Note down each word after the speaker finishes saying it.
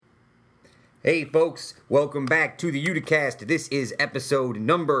Hey folks, welcome back to the Uticast. This is episode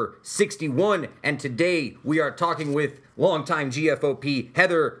number 61, and today we are talking with longtime GFOP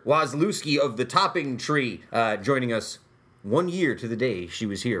Heather Wasielewski of the Topping Tree, joining us 1 year to the day she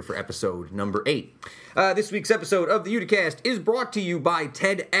was here for episode number 8. This week's episode of the Uticast is brought to you by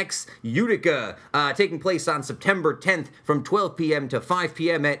TEDx Utica, taking place on September 10th from 12 p.m. to 5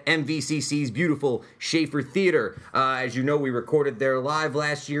 p.m. at MVCC's beautiful Schaefer Theater. As you know, we recorded there live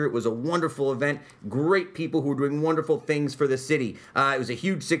last year. It was a wonderful event. Great people who were doing wonderful things for the city. It was a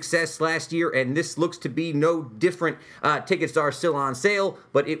huge success last year, and this looks to be no different. Tickets are still on sale,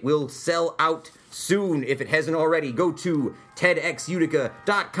 but it will sell out soon. If it hasn't already, go to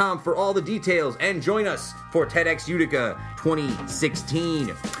TEDxUtica.com for all the details and join us for TEDx Utica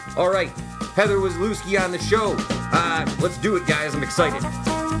 2016. All right, Heather Wasielewski on the show. Let's do it, guys. I'm excited.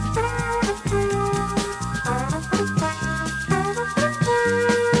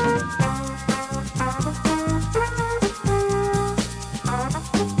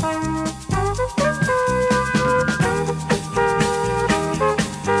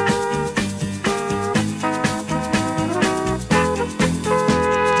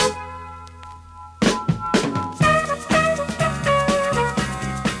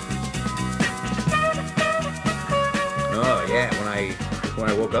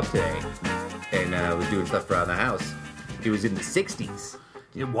 Up today and was doing stuff around the house. It was in the 60s.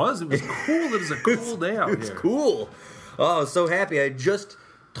 It was cool. It was a cool day out here. It's cool. Oh, I was so happy. I just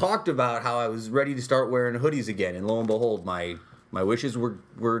talked about how I was ready to start wearing hoodies again, and lo and behold, my wishes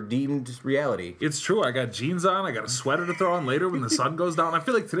were deemed reality. It's true. I got jeans on. I got a sweater to throw on later when the sun goes down. I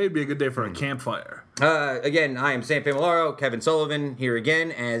feel like today would be a good day for a campfire. Again, I am Sam Familaro, Kevin Sullivan, here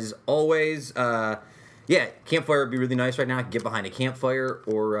again, as always. Yeah, campfire would be really nice right now. I could get behind a campfire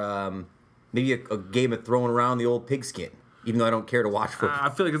or maybe a game of throwing around the old pigskin, even though I don't care to watch football. I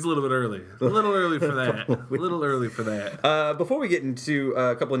feel like it's a little bit early. A little early for that. A little early for that. Before we get into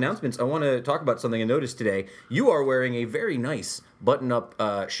a couple announcements, I want to talk about something I noticed today. You are wearing a very nice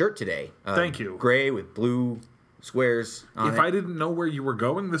button-up shirt today. Thank you. Gray with blue squares on it. If I didn't know where you were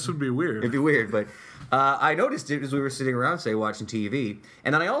going, this would be weird. It'd be weird, but I noticed it as we were sitting around, say, watching TV.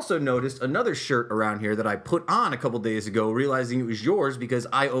 And then I also noticed another shirt around here that I put on a couple days ago, realizing it was yours because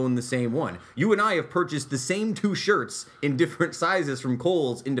I own the same one. You and I have purchased the same two shirts in different sizes from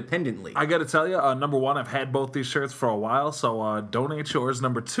Kohl's independently. I got to tell you, number one, I've had both these shirts for a while, so donate yours.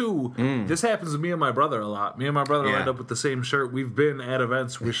 Number two, this happens to me and my brother a lot. Me and my brother end up with the same shirt. We've been at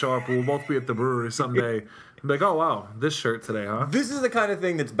events. We show up. We'll both be at the brewery someday. I'm like, oh, wow, this shirt today, huh? This is the kind of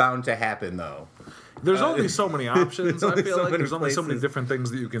thing that's bound to happen, though. There's only so many options. I feel like there's only so many places. different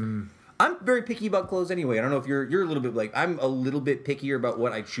things that you can... I'm very picky about clothes anyway. I don't know if you're a little bit like... I'm a little bit pickier about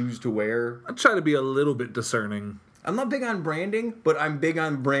what I choose to wear. I try to be a little bit discerning. I'm not big on branding, but I'm big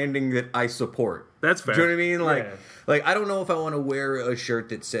on branding that I support. That's fair. Do you know what I mean? Yeah. Like I don't know if I want to wear a shirt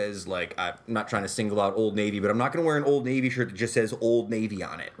that says, like, I'm not trying to single out Old Navy, but I'm not going to wear an Old Navy shirt that just says Old Navy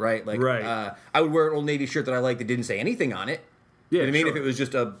on it, right? Like, right. I would wear an Old Navy shirt that I like that didn't say anything on it. Yeah, you know what I mean? sure. If it was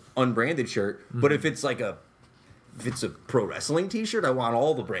just a unbranded shirt. Mm-hmm. But if it's like if it's a pro wrestling T-shirt, I want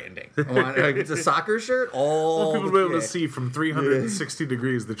all the branding. I want, if it's a soccer shirt, all people will be able to see from 360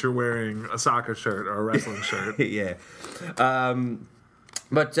 degrees that you're wearing a soccer shirt or a wrestling shirt. Yeah.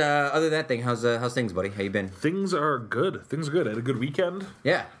 But other than that thing, how's things, buddy? How you been? Things are good. I had a good weekend.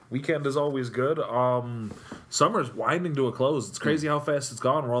 Yeah. Weekend is always good. Summer's winding to a close. It's crazy how fast it's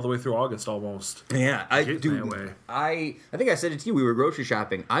gone. We're all the way through August almost. Yeah, I think I said it to you. We were grocery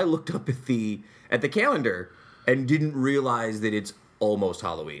shopping. I looked up at the calendar and didn't realize that it's almost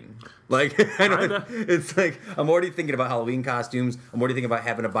Halloween. Like, it's like I'm already thinking about Halloween costumes. I'm already thinking about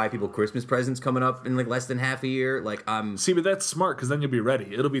having to buy people Christmas presents coming up in like less than half a year. Like, see, but that's smart because then you'll be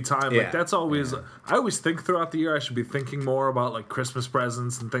ready. It'll be time. Yeah. Like that's always. Yeah. I always think throughout the year I should be thinking more about like Christmas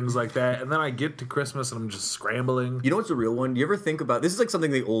presents and things like that. And then I get to Christmas and I'm just scrambling. You know what's a real one? Do you ever think about this? Is like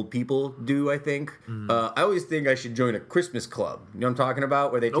something the old people do. I think. I always think I should join a Christmas club. You know what I'm talking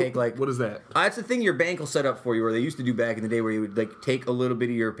about? Where they take like what is that? It's the thing your bank will set up for you. Where they used to do back in the day, where you would like take a little bit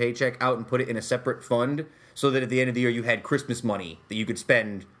of your paycheck out and put it in a separate fund so that at the end of the year you had Christmas money that you could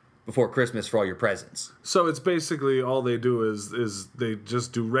spend before Christmas for all your presents. So it's basically all they do is they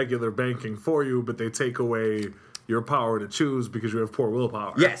just do regular banking for you, but they take away your power to choose because you have poor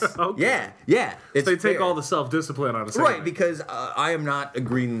willpower. Yes. Okay. Yeah. So they take all the self-discipline out of saving. Right, because I am not a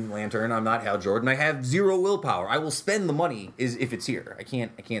Green Lantern. I'm not Hal Jordan. I have zero willpower. I will spend the money if it's here. I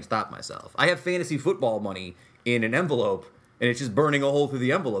can't stop myself. I have fantasy football money in an envelope, and it's just burning a hole through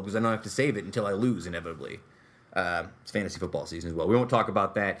the envelope because I don't have to save it until I lose inevitably. It's fantasy football season as well. We won't talk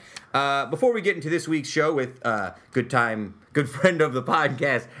about that. Before we get into this week's show with good friend of the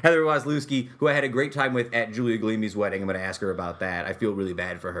podcast, Heather Wasielewski, who I had a great time with at Julia Galimi's wedding. I'm going to ask her about that. I feel really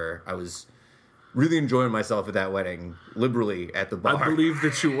bad for her. I was really enjoying myself at that wedding, liberally at the bar. I believe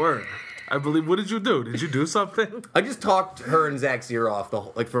that you were. What did you do? Did you do something? I just talked her and Zach's ear off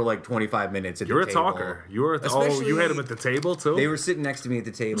for 25 minutes at the table. You're a talker. You had him at the table too? They were sitting next to me at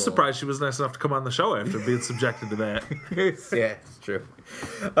the table. I'm surprised she was nice enough to come on the show after being subjected to that. Yeah, it's true.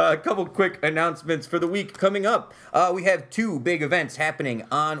 A couple quick announcements for the week coming up. We have 2 big events happening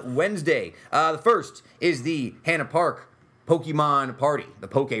on Wednesday. The first is the Hannah Park Pokemon Party, the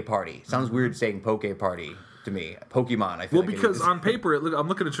Poke Party. Sounds weird saying Poke Party to me. Pokemon, I feel like because on paper, I'm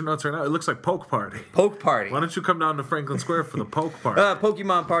looking at your notes right now, it looks like Poke Party. Poke Party. Why don't you come down to Franklin Square for the Poke Party?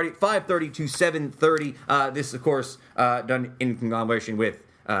 Pokemon Party, 5:30 to 7:30. This, of course, done in conglomeration with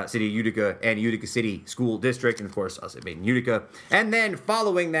City of Utica and Utica City School District, and of course, us at Made in Utica. And then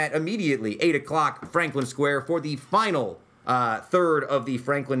following that, immediately, 8 o'clock, Franklin Square for the final third of the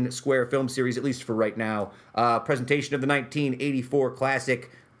Franklin Square film series, at least for right now. Presentation of the 1984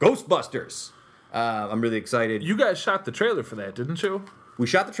 classic Ghostbusters. I'm really excited. You guys shot the trailer for that, didn't you? We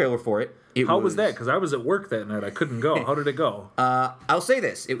shot the trailer for it. How was that? Because I was at work that night. I couldn't go. How did it go? I'll say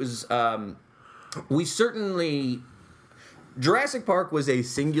this. It was... we certainly... Jurassic Park was a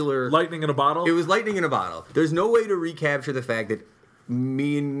singular... Lightning in a bottle? It was lightning in a bottle. There's no way to recapture the fact that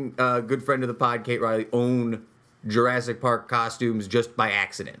me and a good friend of the pod, Kate Riley, own Jurassic Park costumes just by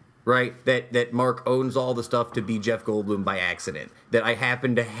accident. Right? That Mark owns all the stuff to be Jeff Goldblum by accident. That I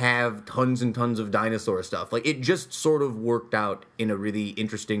happen to have tons and tons of dinosaur stuff. Like, it just sort of worked out in a really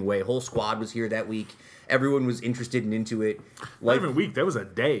interesting way. Whole squad was here that week. Everyone was interested and into it. Not even a week. That was a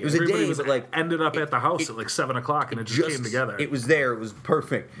day. It was Everybody a day. Ended up at the house at 7 o'clock, and it just came together. It was there. It was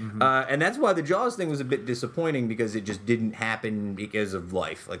perfect. Mm-hmm. And that's why the Jaws thing was a bit disappointing, because it just didn't happen because of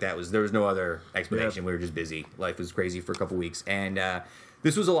life. There was no other explanation. Yep. We were just busy. Life was crazy for a couple weeks. And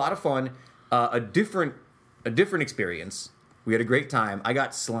this was a lot of fun. A different experience. We had a great time. I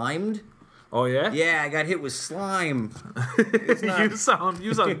got slimed. Oh yeah? Yeah, I got hit with slime. You sound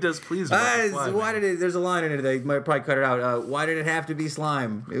displeased. There's a line in it. They might probably cut it out. Why did it have to be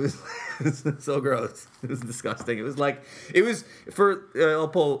slime? It was so gross. It was disgusting. I'll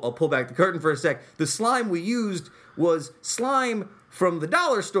pull back the curtain for a sec. The slime we used was slime from the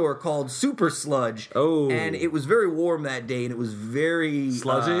dollar store called Super Sludge. Oh. And it was very warm that day, and it was very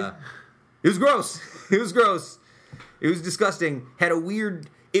sludgy. It was gross. It was disgusting. Had a weird...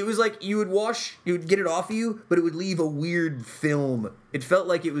 It was like you would get it off of you, but it would leave a weird film. It felt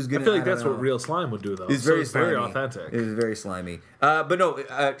like it was going to... I feel like that's what real slime would do, though. It's very authentic. It was very slimy. But no,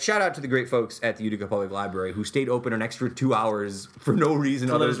 shout out to the great folks at the Utica Public Library who stayed open an extra 2 hours for no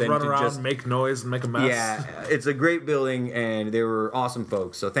reason other than run to around, just... make noise, and make a mess. Yeah, it's a great building, and they were awesome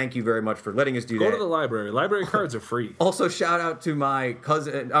folks. So thank you very much for letting us do that. Go to the library. Library cards are free. Also, shout out to my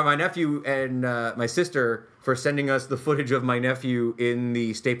my nephew, and my sister for sending us the footage of my nephew in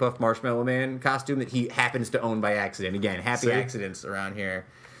the Stay Puft Marshmallow Man costume that he happens to own by accident. Again, happy accidents around here.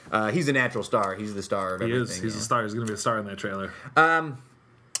 He's a natural star. He's the star of everything. He is. He's a star. He's going to be a star in that trailer. All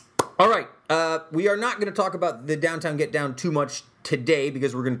right. We are not going to talk about the Downtown Get Down too much today,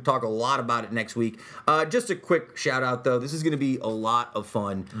 because we're going to talk a lot about it next week. Just a quick shout out, though. This is going to be a lot of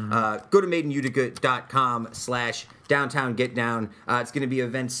fun. Mm-hmm. Go to madeinutica.com/Downtown Get Down. It's going to be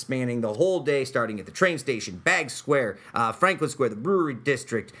events spanning the whole day, starting at the train station, Baggs Square, Franklin Square, the Brewery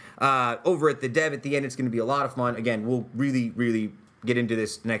District, over at the Dev at the end. It's going to be a lot of fun. Again, we'll really, really get into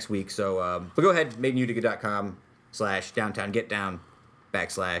this next week. So but go ahead, madeinutica.com/Downtown Get Down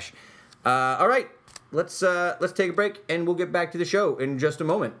 / all right. Let's take a break, and we'll get back to the show in just a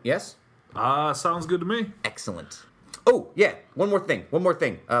moment. Yes? Sounds good to me. Excellent. Oh, yeah. One more thing.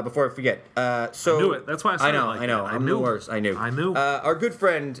 Before I forget. I knew it. That's why I said I know. I'm the worst. I knew. Our good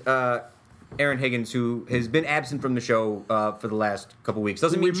friend, Aaron Higgins, who has been absent from the show for the last couple weeks.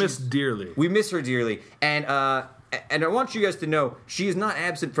 We miss dearly. We miss her dearly. And I want you guys to know, she is not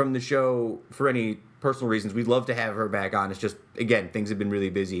absent from the show for any personal reasons. We'd love to have her back on. It's just, again, things have been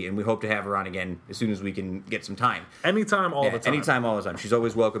really busy, and we hope to have her on again as soon as we can get some time. Anytime, all the time. Anytime, all the time. She's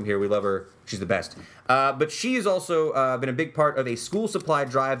always welcome here. We love her. She's the best. But she has also been a big part of a school supply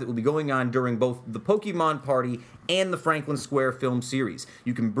drive that will be going on during both the Pokemon Party and the Franklin Square film series.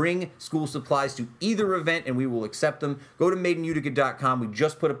 You can bring school supplies to either event, and we will accept them. Go to madeinutica.com. We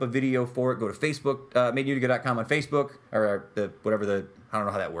just put up a video for it. Go to Facebook, madeinutica.com on Facebook, or whatever the I don't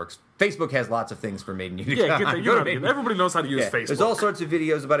know how that works. Facebook has lots of things for Made in Utica. Yeah, everybody knows how to use Facebook. There's all sorts of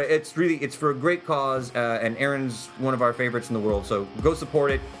videos about it. It's for a great cause, and Aaron's one of our favorites in the world. So go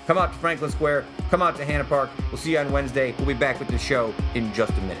support it. Come out to Franklin Square. Come out to Hannah Park. We'll see you on Wednesday. We'll be back with the show in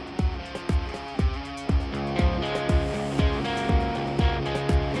just a minute.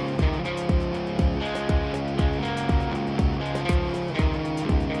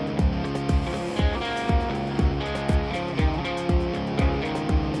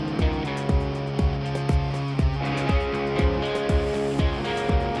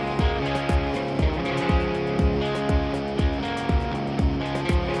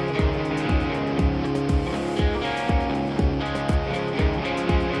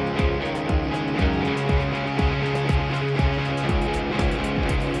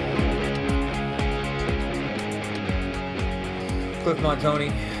 Cliff Montoni,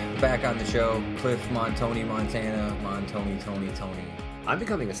 back on the show. Cliff Montoni, Montana, Tony. I'm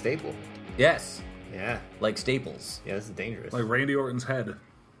becoming a staple. Yes, Yeah. like Staples. Yeah, this is dangerous. Like Randy Orton's head.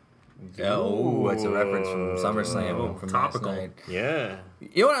 Oh, it's a reference from SummerSlam Oh, from topical. last night. Yeah.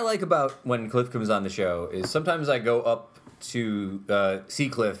 You know what I like about when Cliff comes on the show is sometimes I go up to see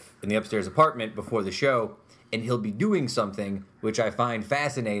Cliff in the upstairs apartment before the show, and he'll be doing something which I find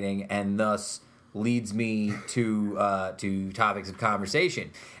fascinating and thus leads me to topics of conversation.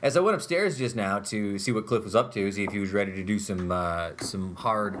 As I went upstairs just now to see what Cliff was up to, see if he was ready to do some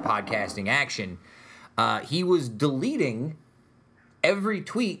hard podcasting action, he was deleting every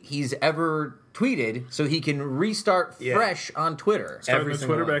tweet he's ever tweeted so he can restart fresh on Twitter. Starting the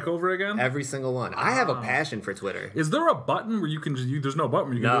Twitter back over again? Every single one. I have a passion for Twitter. Is there a button where you can just... there's no button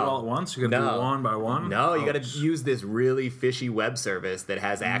where you can do it all at once? You got to do it one by one? No, you got to use this really fishy web service that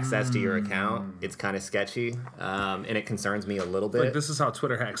has access to your account. It's kind of sketchy, and it concerns me a little bit. Like, this is how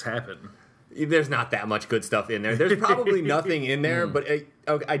Twitter hacks happen. There's not that much good stuff in there. There's probably nothing in there, but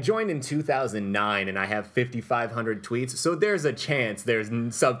I joined in 2009 and I have 5,500 tweets, so there's a chance there's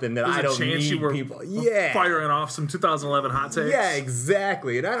something that I don't need you were people. Firing off some 2011 hot takes. Yeah,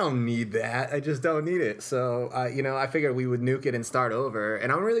 exactly. And I don't need that. I just don't need it. So, I figured we would nuke it and start over.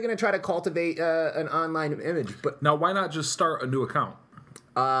 And I'm really going to try to cultivate an online image. But now, why not just start a new account?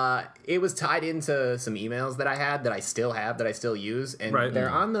 it was tied into some emails that I had that I still have that I still use, and they're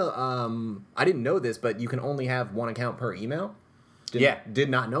on the. I didn't know this, but you can only have one account per email. Did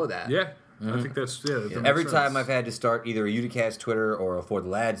not know that. Yeah. I think that's Every time I've had to start either a Uticast Twitter or a For the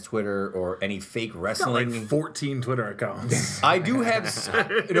Lads Twitter or any fake wrestling, like 14 Twitter accounts. I do have.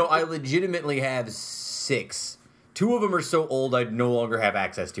 I legitimately have 6. 2 of them are so old I no longer have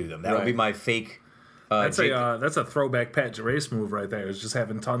access to them. That would be my fake. That's a throwback Pat Gerace move right there. Is just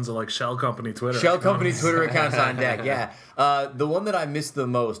having tons of like Shell Company Twitter accounts on deck. Yeah, the one that I missed the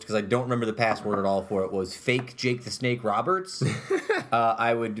most because I don't remember the password at all for it was fake Jake the Snake Roberts.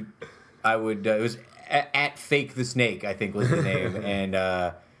 I would. It was at Fake the Snake, I think was the name, and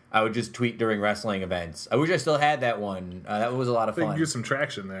I would just tweet during wrestling events. I wish I still had that one. That was a lot of fun. You could use some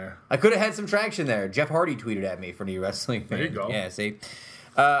traction there. I could have had some traction there. Jeff Hardy tweeted at me for New Wrestling. There you go. Yeah, see.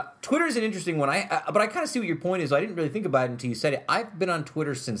 Twitter is an interesting one. But I kind of see what your point is. I didn't really think about it until you said it. I've been on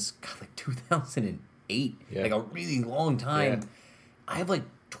Twitter since like 2008, like a really long time. Yeah. I have like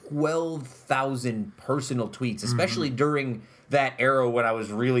 12,000 personal tweets, especially during that era when I was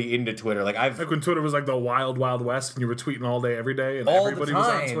really into Twitter. Like when Twitter was like the wild, wild west, and you were tweeting all day, every day, and all everybody the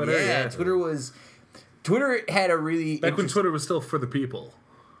time. was on Twitter. Yeah, Twitter had a really back when Twitter was still for the people.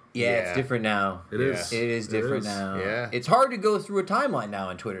 Yeah, it's different now. It is. It is different now. Yeah. It's hard to go through a timeline now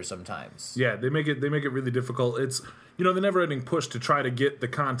on Twitter sometimes. Yeah, they make it really difficult. It's the never-ending push to try to get the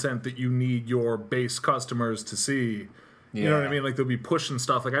content that you need your base customers to see. You know what I mean? Like they'll be pushing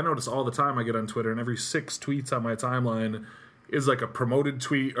stuff. Like I notice all the time I get on Twitter, and every 6 tweets on my timeline is like a promoted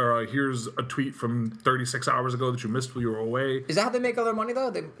tweet or here's a tweet from 36 hours ago that you missed while you were away. Is that how they make all their money,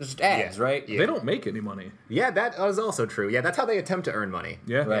 though? They just ads, right? Yeah. They don't make any money. Yeah, that is also true. Yeah, that's how they attempt to earn money.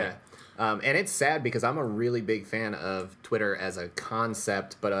 Yeah. Right. Yeah. And it's sad because I'm a really big fan of Twitter as a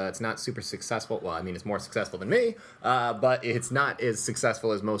concept, but it's not super successful. Well, I mean, it's more successful than me, but it's not as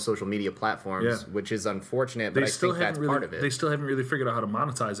successful as most social media platforms, which is unfortunate, but I think that's part of it. They still haven't really figured out how to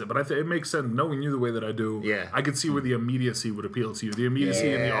monetize it, but it makes sense. Knowing you the way that I do, I could see where the immediacy would appeal to you. The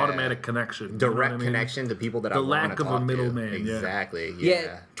immediacy and the automatic connection. Direct connection to people that I want to talk to. The lack of a middleman. Exactly.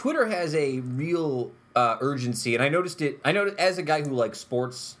 Yeah, Twitter has a real urgency, and I noticed as a guy who likes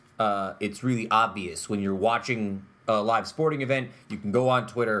sports. It's really obvious when you're watching a live sporting event. You can go on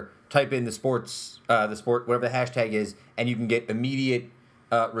Twitter, type in the sport, whatever the hashtag is, and you can get immediate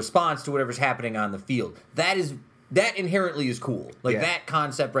response to whatever's happening on the field. That is that inherently is cool. Like, Yeah. that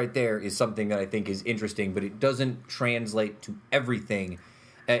concept right there is something that I think is interesting, but it doesn't translate to everything.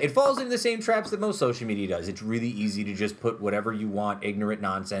 It falls into the same traps that most social media does. It's really easy to just put whatever you want, ignorant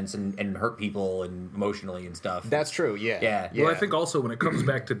nonsense, and hurt people and emotionally and stuff. That's true. Yeah. Yeah. Well, I think also when it comes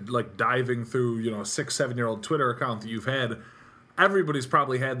back to like diving through, you know, a 6-7-year-old Twitter account that you've had, everybody's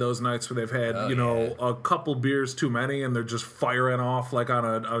probably had those nights where they've had, a couple beers too many and they're just firing off like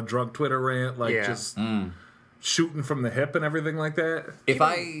on a drunk Twitter rant, like just shooting from the hip and everything like that. If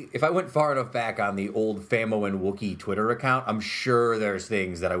I went far enough back on the old Famo and Wookiee Twitter account, I'm sure there's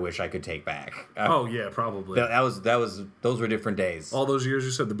things that I wish I could take back. Oh yeah, probably. Those were different days. All those years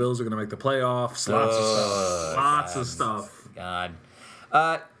you said the Bills are going to make the playoffs. Lots of stuff. God.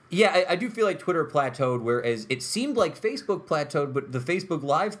 Yeah, I do feel like Twitter plateaued, whereas it seemed like Facebook plateaued, but the Facebook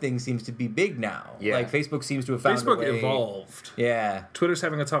Live thing seems to be big now. Yeah. Like, Facebook seems to have found a way. Evolved. Yeah. Twitter's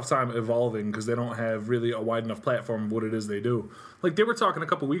having a tough time evolving because they don't have really a wide enough platform of what it is they do. Like, they were talking a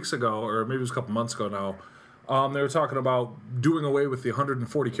couple weeks ago, or maybe it was a couple months ago now, they were talking about doing away with the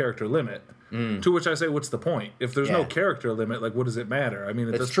 140-character limit, to which I say, what's the point? If there's no character limit, like, what does it matter? I mean,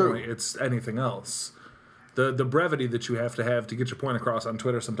 at this point, it's anything else. The brevity that you have to get your point across on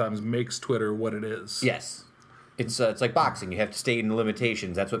Twitter sometimes makes Twitter what it is. Yes. It's like boxing. You have to stay in the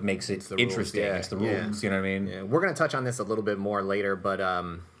limitations. That's what makes it interesting. Yeah. It's the rules. You know what I mean? Yeah. We're going to touch on this a little bit more later, but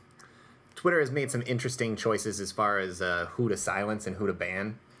Twitter has made some interesting choices as far as who to silence and who to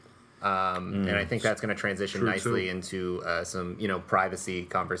ban. And I think that's going to transition nicely into some, privacy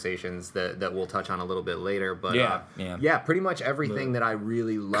conversations that we'll touch on a little bit later. But yeah, pretty much everything that I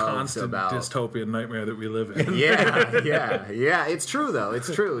really loved Constant about dystopian nightmare that we live in. yeah. It's true though.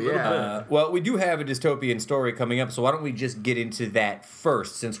 It's true. Yeah. Well, we do have a dystopian story coming up, so why don't we just get into that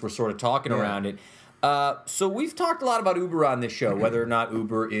first, since we're sort of talking around it. So we've talked a lot about Uber on this show, whether or not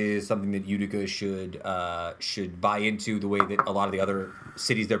Uber is something that Utica should buy into the way that a lot of the other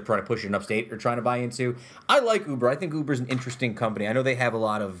cities they're trying to push in upstate are trying to buy into. I like Uber. I think Uber's an interesting company. I know they have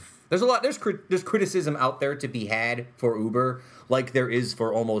there's criticism out there to be had for Uber, like there is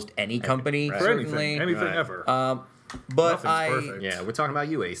for almost any company. For certainly. anything ever. But Nothing's perfect. Yeah, we're talking about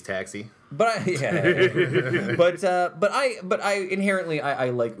you, Ace Taxi. But I inherently I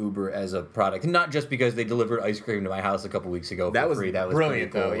like Uber as a product, not just because they delivered ice cream to my house a couple weeks ago for free. That was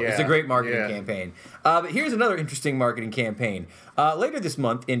brilliant, pretty cool. though. Yeah. It's a great marketing campaign. But here's another interesting marketing campaign. Later this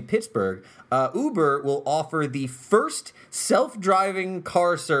month in Pittsburgh, Uber will offer the first self-driving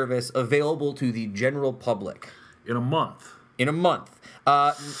car service available to the general public In a month.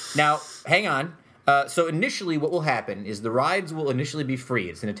 Now, hang on. So initially what will happen is the rides will initially be free.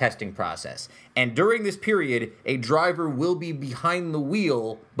 It's in a testing process. And during this period, a driver will be behind the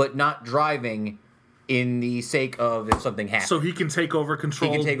wheel, but not driving in the sake of if something happens. So he can take over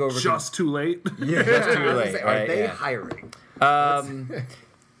control just too late? Yeah, just too late. Are they hiring?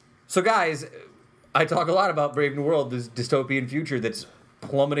 So guys, I talk a lot about Brave New World, this dystopian future that's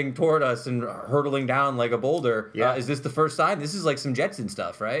plummeting toward us and hurtling down like a boulder. Yeah. Is this the first sign? This is like some Jetson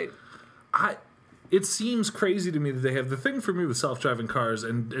stuff, right? It seems crazy to me that they have the thing for me with self-driving cars,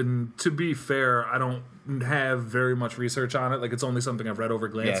 and to be fair, I don't have very much research on it. Like, it's only something I've read over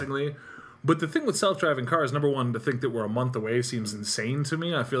glancingly. Yeah. But the thing with self-driving cars, number one, to think that we're a month away seems insane to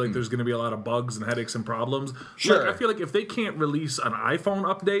me. I feel like there's going to be a lot of bugs and headaches and problems. Sure. Like, I feel like if they can't release an iPhone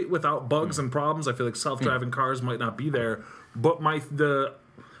update without bugs and problems, I feel like self-driving cars might not be there. But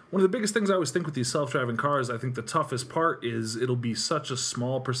one of the biggest things I always think with these self-driving cars, I think the toughest part is it'll be such a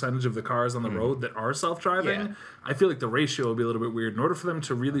small percentage of the cars on the road that are self-driving. Yeah. I feel like the ratio will be a little bit weird. In order for them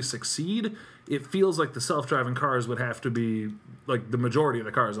to really succeed, it feels like the self-driving cars would have to be like the majority of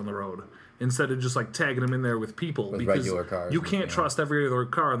the cars on the road, instead of just like tagging them in there with people. With regular cars. You can't trust every other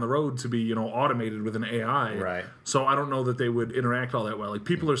car on the road to be, automated with an AI. Right. So I don't know that they would interact all that well. Like,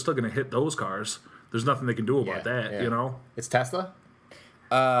 people are still going to hit those cars. There's nothing they can do about that, It's Tesla?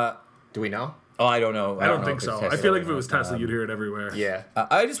 Do we know? Oh, I don't know. I don't think so. I feel like if it was Tesla, you'd hear it everywhere. Yeah.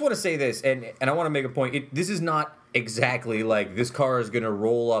 I just want to say this, and I want to make a point. This is not exactly like this car is going to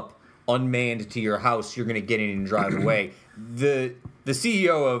roll up unmanned to your house. You're going to get in and drive away. The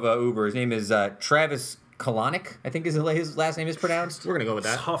CEO of Uber, his name is Travis Kalanick, I think his last name is pronounced. We're going to go with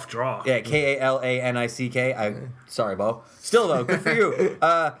that. Tough draw. Yeah, Kalanick. Sorry, Bo. Still, though, good for you.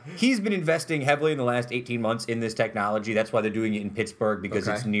 He's been investing heavily in the last 18 months in this technology. That's why they're doing it in Pittsburgh, because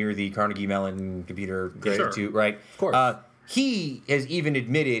it's near the Carnegie Mellon Computer Institute, right? Of course. He has even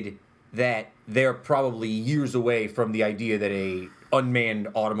admitted that they're probably years away from the idea that a unmanned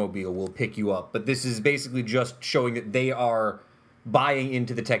automobile will pick you up. But this is basically just showing that they are buying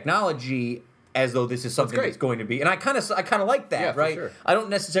into the technology as though this is something that's going to be. And I kind of like that, right? Sure. I don't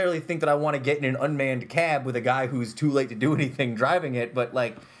necessarily think that I want to get in an unmanned cab with a guy who's too late to do anything driving it, but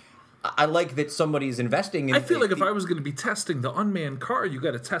like I like that somebody's investing in I feel like if I was going to be testing the unmanned car, you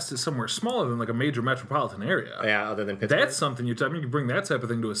got to test it somewhere smaller than like a major metropolitan area. Yeah, other than Pittsburgh. That's something you bring that type of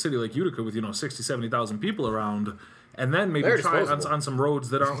thing to a city like Utica with 60, 70,000 people around, and then maybe try it on some roads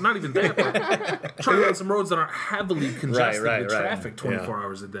that are not even that, but try it on some roads that aren't heavily congested with traffic 24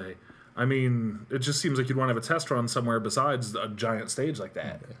 hours a day. I mean, it just seems like you'd want to have a test run somewhere besides a giant stage like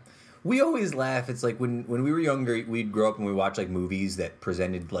that. We always laugh. It's like when we were younger, we'd grow up and we watch like movies that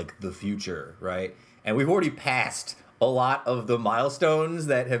presented like the future, right? And we've already passed a lot of the milestones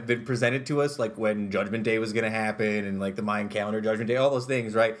that have been presented to us, like when Judgment Day was going to happen and like the Mayan calendar, Judgment Day, all those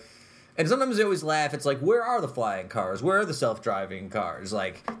things, right? And sometimes I always laugh. It's like, where are the flying cars? Where are the self-driving cars?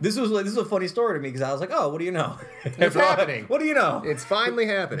 Like this is a funny story to me because I was like, oh, what do you know? It's happening. What do you know? It's finally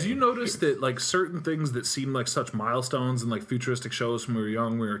happening. Do you notice that like certain things that seem like such milestones in like futuristic shows when we were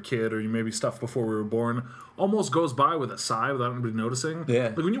young, we were a kid, or maybe stuff before we were born, almost goes by with a sigh without anybody noticing? Yeah.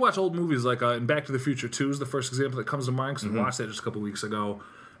 Like when you watch old movies like in Back to the Future 2 is the first example that comes to mind because we watched that just a couple weeks ago.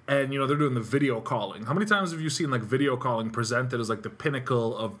 And, they're doing the video calling. How many times have you seen, like, video calling presented as, like, the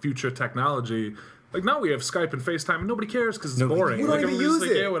pinnacle of future technology? Like, now we have Skype and FaceTime, and nobody cares because it's boring. We don't even use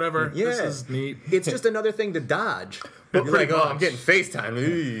it. Yeah, whatever. Yeah. This is neat. It's just another thing to dodge. But you're like, I'm getting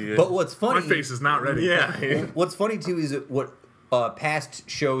FaceTime. But what's funny... My face is not ready. Yeah. What's funny, too, is that what past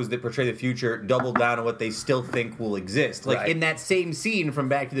shows that portray the future double down on what they still think will exist. Like, in that same scene from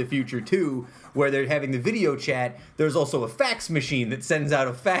Back to the Future 2, where they're having the video chat, there's also a fax machine that sends out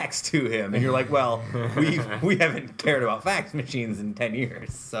a fax to him. And you're like, well, we haven't cared about fax machines in 10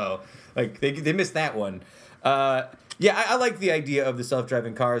 years. So, like, they missed that one. Yeah, I like the idea of the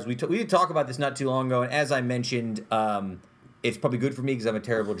self-driving cars. We did talk about this not too long ago, and as I mentioned, it's probably good for me because I'm a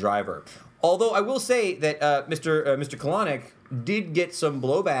terrible driver. Although I will say that Mr. Kalanick did get some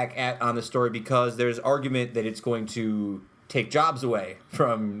blowback on the story because there's argument that it's going to take jobs away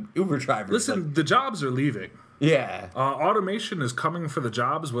from Uber drivers. Listen, the jobs are leaving. Yeah. Automation is coming for the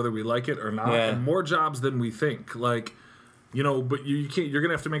jobs, whether we like it or not, and more jobs than we think. Like, but you can't. You're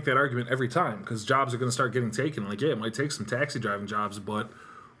gonna have to make that argument every time because jobs are gonna start getting taken. Like, yeah, it might take some taxi driving jobs, but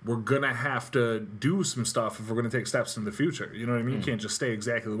we're gonna have to do some stuff if we're gonna take steps in the future. You know what I mean? You can't just stay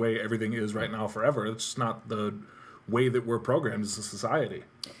exactly the way everything is right now forever. It's just not the way that we're programmed as a society.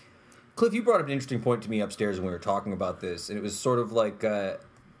 Cliff, you brought up an interesting point to me upstairs when we were talking about this, and it was sort of like a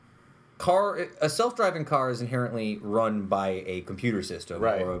self-driving car is inherently run by a computer system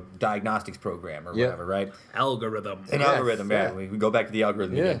or a diagnostics program or whatever, right? Algorithm. An algorithm, yeah. We go back to the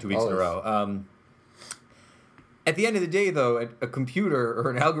algorithm again 2 weeks in a row. At the end of the day, though, a computer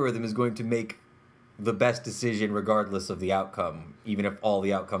or an algorithm is going to make the best decision regardless of the outcome, even if all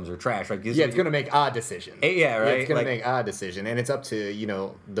the outcomes are trash. Right? Yeah, it's going to make a decision. Yeah, right? It's going to make a decision, and it's up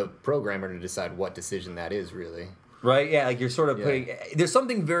to, the programmer to decide what decision that is, really. Right, yeah, like you're sort of putting... There's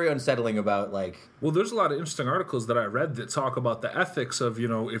something very unsettling about, like... Well, there's a lot of interesting articles that I read that talk about the ethics of,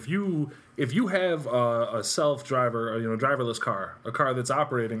 if you have a self-driver, driverless car, a car that's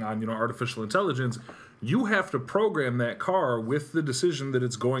operating on, artificial intelligence, you have to program that car with the decision that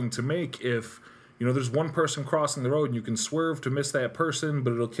it's going to make if... there's one person crossing the road and you can swerve to miss that person,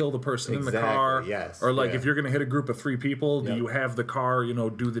 but it'll kill the person in the car. Yes. Or if you're going to hit a group of 3 people, do you have the car,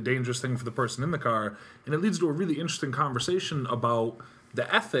 do the dangerous thing for the person in the car? And it leads to a really interesting conversation about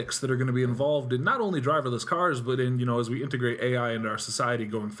the ethics that are going to be involved in not only driverless cars, but in, as we integrate AI into our society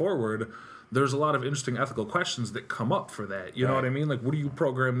going forward. There's a lot of interesting ethical questions that come up for that. You know what I mean? Like, what do you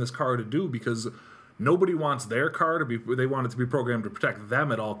program this car to do? Because nobody wants their car to be, they want it to be programmed to protect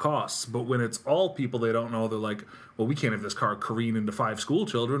them at all costs. But when it's all people they don't know, they're like, well, we can't have this car careen into 5 school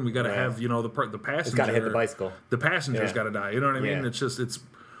children. We got to have, the passenger. It's got to hit the bicycle. The passenger's got to die. You know what I mean? It's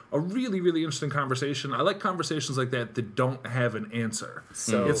a really, really interesting conversation. I like conversations like that don't have an answer.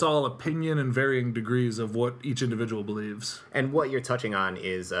 So it's all opinion and varying degrees of what each individual believes. And what you're touching on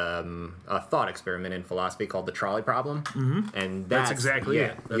is a thought experiment in philosophy called the trolley problem. Mm-hmm. And that's exactly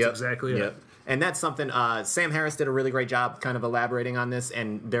it. That's exactly it. And that's something, Sam Harris did a really great job kind of elaborating on this,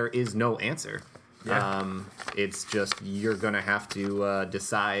 and there is no answer. Yeah. It's just you're going to have to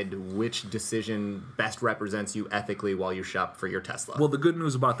decide which decision best represents you ethically while you shop for your Tesla. Well, the good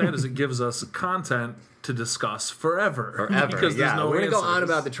news about that is it gives us content to discuss forever. Forever, because there's no we're going to go answers. on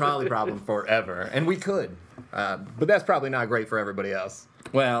about the trolley problem forever, and we could. But that's probably not great for everybody else.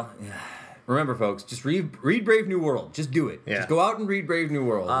 Well, Remember, folks, just read Brave New World. Just do it. Yeah. Just go out and read Brave New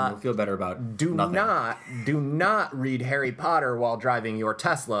World, and you'll feel better about Do nothing. not read Harry Potter while driving your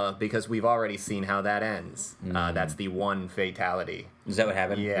Tesla, because we've already seen how that ends. That's the one fatality. Is that what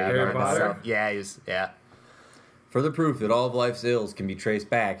happened? Yeah, Harry Potter? Yeah. Further proof that all of life's ills can be traced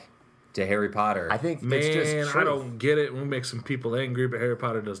back to Harry Potter. I think Man, it's just I truth. don't get it. We'll make some people angry, but Harry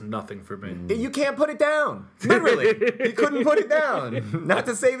Potter does nothing for me. You can't put it down. Literally. He couldn't put it down. Not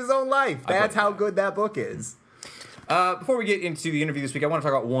to save his own life. That's how good that book is. Before we get into the interview this week, I want to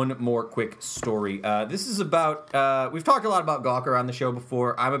talk about one more quick story. This is about, we've talked a lot about Gawker on the show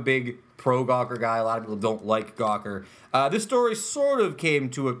before. I'm a big pro-Gawker guy. A lot of people don't like Gawker. This story sort of came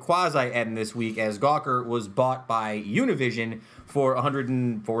to a quasi-end this week as Gawker was bought by Univision for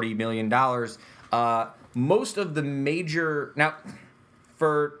 $140 million. Most of the major... Now,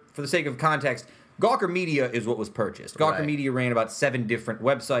 for the sake of context, Gawker Media is what was purchased. Gawker Right. Media ran about 7 different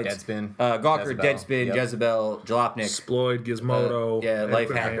websites. Deadspin. Gawker, Jezebel. Deadspin, Yep. Jezebel, Jalopnik. Exploit, Gizmodo, Life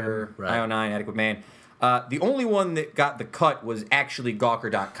Adequate Hacker, Man. Right. IO9, Adequate Man. The only one that got the cut was actually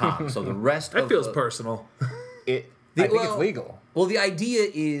Gawker.com. So the rest That of feels the, personal. I think well- it's legal. Well, the idea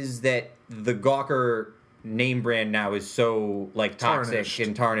is that the Gawker name brand now is so like toxic Tarnished.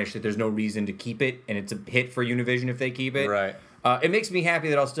 and tarnished that there's no reason to keep it, and it's a hit for Univision if they keep it. Right. It makes me happy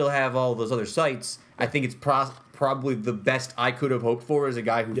that I'll still have all those other sites. I think it's probably the best I could have hoped for as a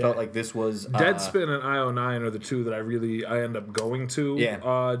guy who felt like this was Deadspin and IO9 are the two that I end up going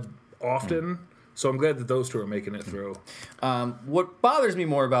to often. So I'm glad that those two are making it through. What bothers me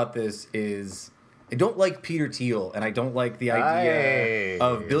more about this is I don't like Peter Thiel, and I don't like the idea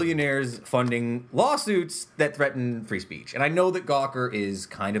of billionaires funding lawsuits that threaten free speech. And I know that Gawker is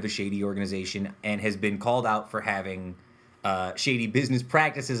kind of a shady organization and has been called out for having shady business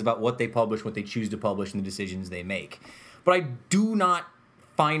practices about what they publish, what they choose to publish, and the decisions they make. But I do not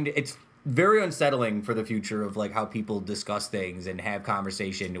find it's very unsettling for the future of like how people discuss things and have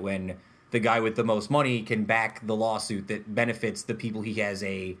conversation when the guy with the most money can back the lawsuit that benefits the people he has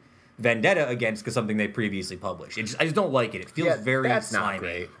a vendetta against because something they previously published. I just don't like it. It feels very that's slimy. not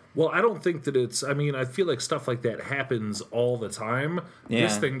great. Well, I don't think that it's. I mean, I feel like stuff like that happens all the time. Yeah.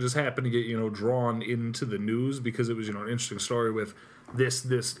 This thing just happened to get drawn into the news because it was an interesting story with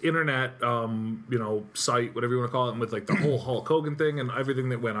this internet site, whatever you want to call it, and with like the whole Hulk Hogan thing and everything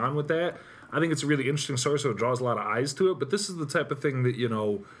that went on with that. I think it's a really interesting story, so it draws a lot of eyes to it. But this is the type of thing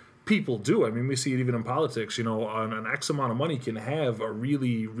that people do. I mean, we see it even in politics. On an X amount of money can have a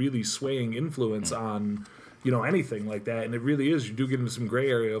really, really swaying influence on anything like that. And it really is. You do get into some gray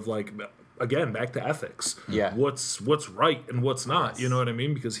area of like, again, back to ethics. Yeah. What's right and what's not. You know what I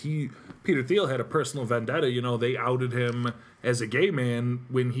mean? Because Peter Thiel had a personal vendetta. They outed him as a gay man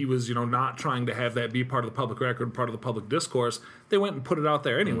when he was, not trying to have that be part of the public record, part of the public discourse. They went and put it out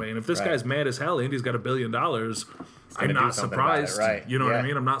there anyway. And if this guy's mad as hell, Andy's got $1 billion. I'm do not something about it, surprised. right. You know what I Yeah.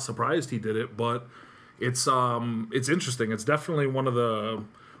 mean? I'm not surprised he did it, but it's interesting. It's definitely one of the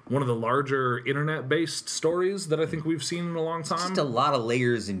larger internet-based stories that I think we've seen in a long time. Just a lot of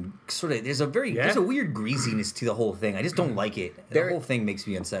layers and sort of there's a weird greasiness to the whole thing. I just don't like it. The whole thing makes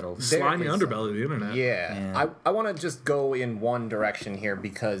me unsettled. Slimy is- underbelly of the internet. Yeah. I want to just go in one direction here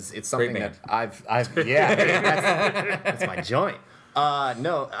because it's something Great that I've that's my joint.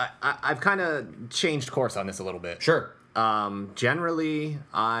 I've kind of changed course on this a little bit. Sure. Generally,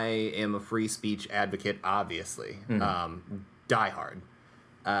 I am a free speech advocate, obviously. Die hard.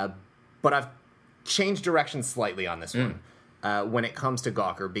 But I've changed direction slightly on this one when it comes to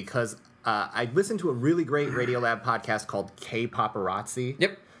Gawker because I listened to a really great Radiolab podcast called K-Paparazzi.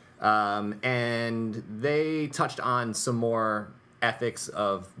 Yep. And they touched on some more ethics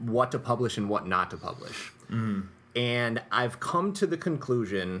of what to publish and what not to publish. And I've come to the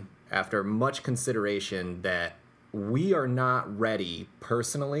conclusion, after much consideration, that we are not ready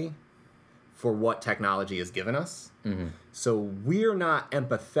personally for what technology has given us. So we're not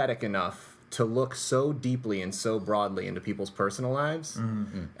empathetic enough to look so deeply and so broadly into people's personal lives.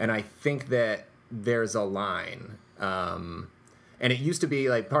 And I think that there's a line. And it used to be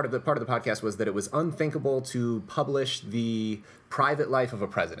like part of the podcast was that it was unthinkable to publish the private life of a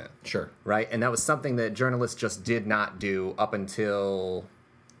president. Sure. Right? And that was something that journalists just did not do up until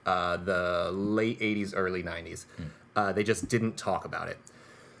the late 80s, early 90s. They just didn't talk about it.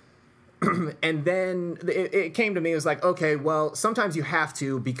 And then it came to me, it was like, okay, well, sometimes you have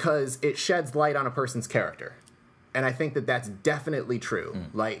to because it sheds light on a person's character. And I think that that's definitely true.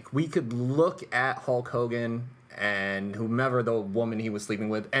 Like, we could look at Hulk Hogan and whomever the woman he was sleeping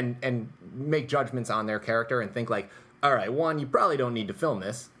with and make judgments on their character and think like, all right, one, you probably don't need to film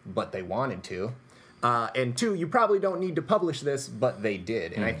this, but they wanted to. And 2, you probably don't need to publish this, but they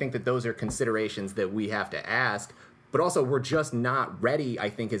did. And I think that those are considerations that we have to ask. But also, we're just not ready, I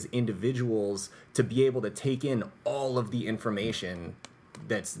think, as individuals to be able to take in all of the information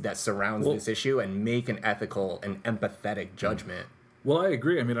that surrounds this issue and make an ethical and empathetic judgment. Well, I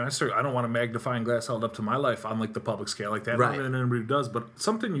agree. I mean, I don't want a magnifying glass held up to my life on like the public scale like that. Right. Not that anybody does, but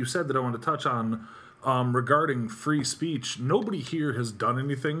something you said that I want to touch on regarding free speech. Nobody here has done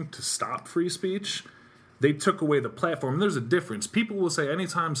anything to stop free speech. They took away the platform. There's a difference. People will say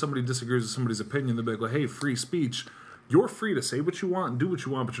anytime somebody disagrees with somebody's opinion, they'll be like, well, hey, free speech. You're free to say what you want and do what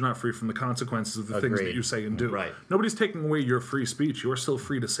you want, but you're not free from the consequences of the things that you say and do. Right. Nobody's taking away your free speech. You're still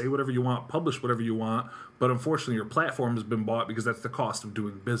free to say whatever you want, publish whatever you want, but unfortunately your platform has been bought because that's the cost of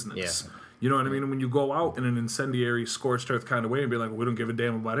doing business. Yeah. You know what I mean? And when you go out in an incendiary, scorched earth kind of way and be like, well, we don't give a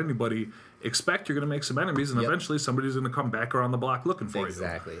damn about anybody, expect you're going to make some enemies, and eventually somebody's going to come back around the block looking for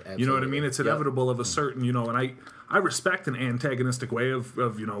Exactly. you. Absolutely. You know what I mean? It's inevitable of a certain, and I respect an antagonistic way of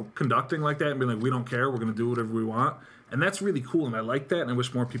conducting like that and being like, we don't care, we're going to do whatever we want. And that's really cool, and I like that, and I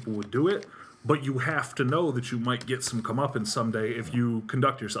wish more people would do it. But you have to know that you might get some comeuppance someday if you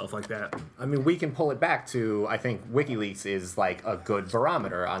conduct yourself like that. I mean, we can pull it back to, I think WikiLeaks is like a good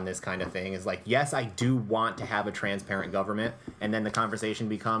barometer on this kind of thing. Is like, yes, I do want to have a transparent government, and then the conversation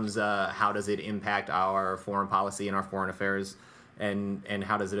becomes, how does it impact our foreign policy and our foreign affairs, and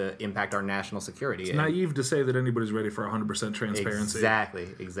how does it impact our national security? It's naive to say that anybody's ready for 100% transparency. Exactly.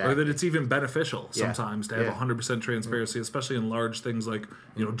 Or that it's even beneficial sometimes to have 100% transparency, especially in large things like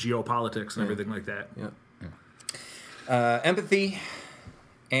geopolitics and everything like that. Empathy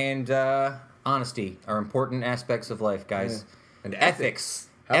and honesty are important aspects of life, guys. And ethics,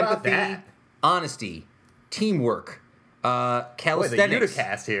 How about empathy, that? honesty, teamwork, calisthenics, the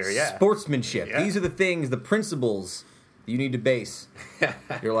Uticast here, sportsmanship. Yeah. These are the things, the principles you need to base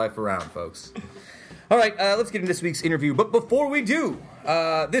your life around, folks. All right, let's get into this week's interview. But before we do,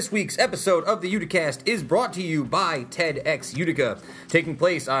 this week's episode of the Uticast is brought to you by TEDx Utica, taking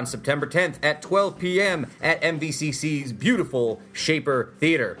place on September 10th at 12 p.m. at MVCC's beautiful Shaper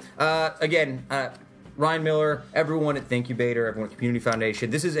Theater. Again, Ryan Miller, everyone at Thank You Bader, everyone at Community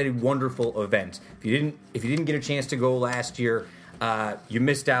Foundation. This is a wonderful event. If you didn't get a chance to go last year, you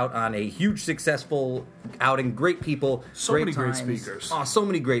missed out on a huge successful outing. Great people. So many great speakers. Oh, so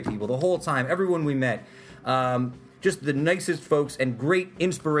many great people. The whole time, everyone we met. Just the nicest folks and great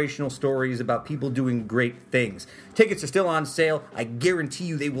inspirational stories about people doing great things. Tickets are still on sale. I guarantee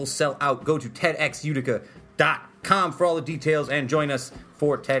you they will sell out. Go to TEDxUtica.com for all the details and join us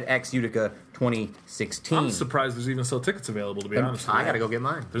for TEDx Utica 2016. I'm surprised there's even still tickets available, to be honest with you. I got to go get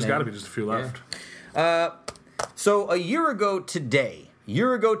mine. There's got to be just a few left. So a year ago today,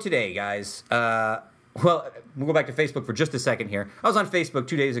 guys, well, we'll go back to Facebook for just a second here. I was on Facebook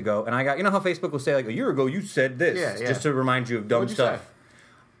 2 days ago, and I got, how Facebook will say, like, a year ago you said this, just to remind you of dumb stuff.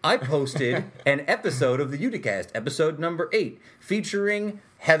 I posted an episode of the Uticast, episode number 8, featuring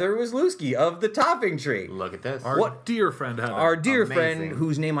Heather Wasielewski of the Topping Tree. Look at this. Our dear friend Heather. Our dear Amazing. friend,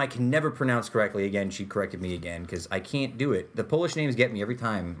 whose name I can never pronounce correctly. Again, she corrected me again, because I can't do it. The Polish names get me every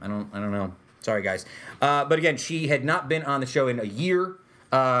time. I don't know. Sorry, guys. But again, she had not been on the show in a year.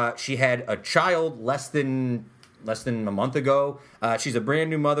 She had a child less than a month ago. She's a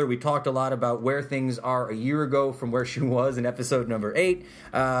brand new mother. We talked a lot about where things are a year ago from where she was in episode number 8.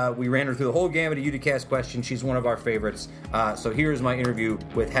 We ran her through the whole gamut of Uticast questions. She's one of our favorites. So here's my interview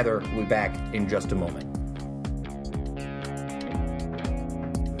with Heather. We'll be back in just a moment.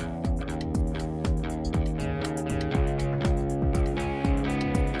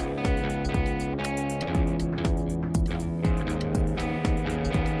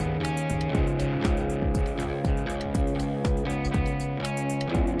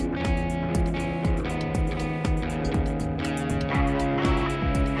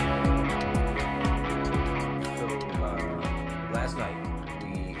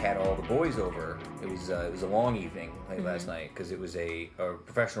 Over. It was a long evening last night because it was a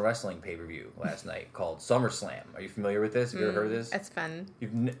professional wrestling pay-per-view last night called SummerSlam. Are you familiar with this? Have you ever heard of this? It's fun.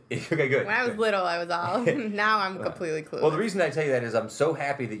 Okay, good. When I was little, I was all. Now I'm completely clueless. Well, the reason I tell you that is I'm so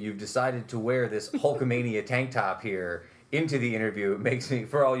happy that you've decided to wear this Hulkamania tank top here into the interview. It makes me,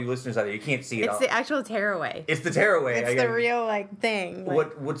 for all you listeners out there, you can't see it. It's the actual tearaway. It's the tearaway. It's the real thing.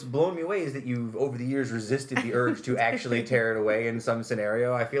 What's blown me away is that you've over the years resisted the urge to actually tear it away in some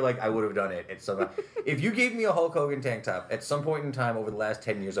scenario. I feel like I would have done it at some. If you gave me a Hulk Hogan tank top at some point in time over the last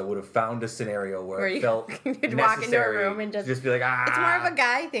 10 years, I would have found a scenario where it felt you'd walk into a room and just be like, It's more of a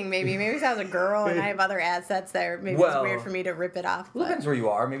guy thing, maybe. Maybe if I was a girl and I have other assets there, maybe it's weird for me to rip it off. Well, depends where you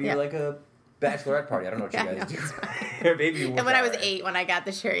are. Maybe you're like a bachelorette party. I don't know what you guys do. Your baby And when I was 8, when I got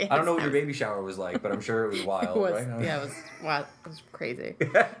the shirt, yes, I don't know what your baby shower was like, but I'm sure it was wild, right? Yeah, it was crazy.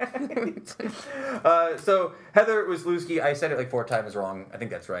 So Heather Wasielewski, I said it like 4 times wrong. I think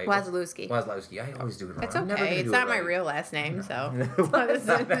that's right. Wasielewski. I always do it wrong. It's okay. It's not my real last name, so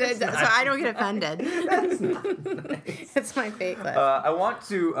I don't get offended. That's not nice. It's my fake last. I want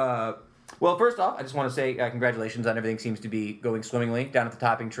to. Well, first off, I just want to say congratulations on everything. Seems to be going swimmingly down at the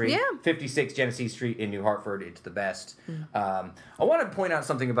Topping Tree. Yeah. 56 Genesee Street in New Hartford. It's the best. I want to point out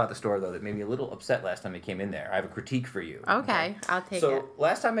something about the store, though, that made me a little upset last time I came in there. I have a critique for you. Okay, I'll take it. So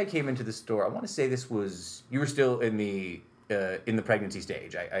last time I came into the store, I want to say you were still in the pregnancy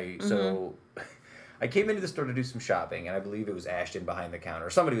stage. So I came into the store to do some shopping, and I believe it was Ashton behind the counter, or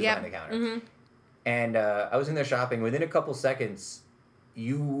somebody was behind the counter. And I was in there shopping. Within a couple seconds,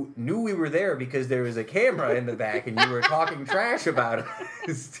 you knew we were there because there was a camera in the back, and you were talking trash about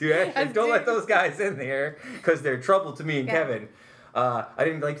us to Ashton. Don't let those guys in there because they're trouble to me and Kevin. I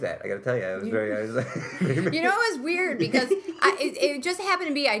didn't like that. I got to tell you, I was very. You know, it was weird because it just happened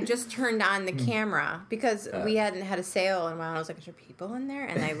to be I just turned on the camera because we hadn't had a sale in a while. I was like, "Is there people in there?"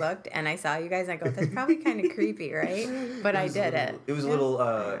 And I looked and I saw you guys. And I go, "That's probably kind of creepy, right?" But I did it. It was a little.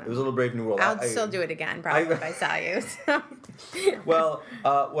 It was a little Brave New World. I'll still do it again, probably if I saw you. So. Well,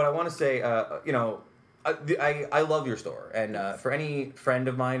 what I want to say, I love your store, and for any friend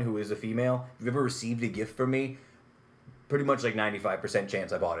of mine who is a female, if you've ever received a gift from me, pretty much like 95%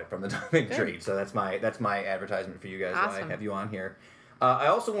 chance I bought it from the Topping Tree. So that's my advertisement for you guys. Awesome. Why I have you on here. I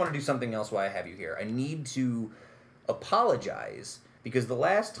also want to do something else why I have you here. I need to apologize because the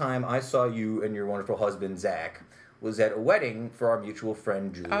last time I saw you and your wonderful husband Zach was at a wedding for our mutual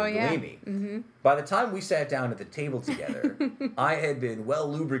friend Julie Galimi. By the time we sat down at the table together, I had been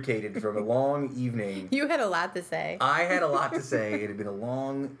well lubricated from a long evening. You had a lot to say. I had a lot to say. It had been a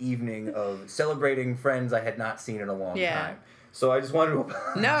long evening of celebrating friends I had not seen in a long time. So I just wanted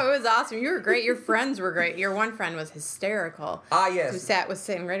to... No, it was awesome. You were great. Your friends were great. Your one friend was hysterical. Yes. Who was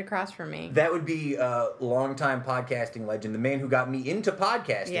sitting right across from me. That would be a longtime podcasting legend, the man who got me into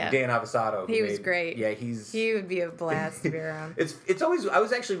podcasting, Dan Avasado. He was great. Yeah, he would be a blast to be around. It's always... I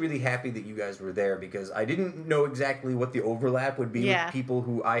was actually really happy that you guys were there because I didn't know exactly what the overlap would be with people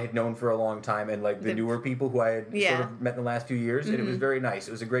who I had known for a long time and like the newer people who I had sort of met in the last few years. And it was very nice.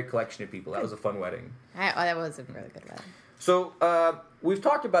 It was a great collection of people. That was a fun wedding. That was a really good wedding. So, we've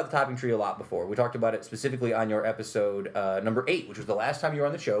talked about the Topping Tree a lot before. We talked about it specifically on your episode number 8, which was the last time you were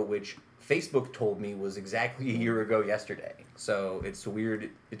on the show, which Facebook told me was exactly a year ago yesterday. So, it's weird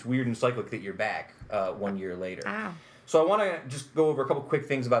and cyclic that you're back 1 year later. Wow. So, I want to just go over a couple quick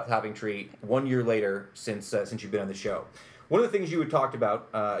things about the Topping Tree 1 year later since you've been on the show. One of the things you had talked about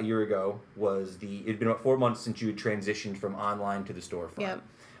a year ago was it'd been about 4 months since you had transitioned from online to the storefront. Yep.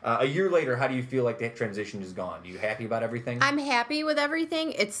 A year later, how do you feel like that transition is gone? Are you happy about everything? I'm happy with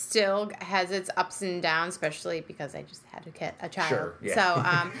everything. It still has its ups and downs, especially because I just had to get a child. Sure, yeah.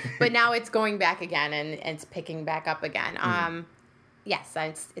 So, but now it's going back again and it's picking back up again. Yes,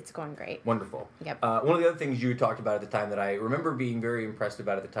 it's going great. Wonderful. Yep. One of the other things you talked about at the time that I remember being very impressed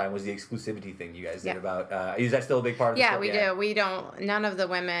about at the time was the exclusivity thing you guys did about. Is that still a big part of the store? We do. We don't. None of the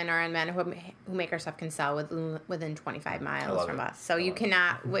women or men who make our stuff can sell within 25 miles from us. So you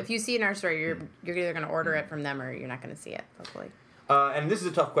cannot. If you see it in our store, you're either going to order it from them or you're not going to see it. Hopefully. And this is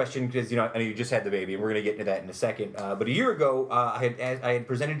a tough question because I know you just had the baby, and we're going to get into that in a second. But a year ago, I had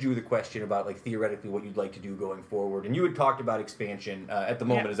presented you with a question about like theoretically what you'd like to do going forward, and you had talked about expansion. At the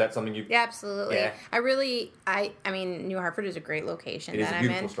moment, is that something you? Yeah, absolutely. Yeah. I mean, New Hartford is a great location. It is a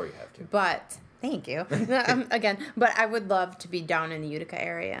beautiful store you have too. But thank you again. But I would love to be down in the Utica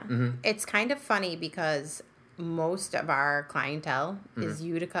area. It's kind of funny because most of our clientele is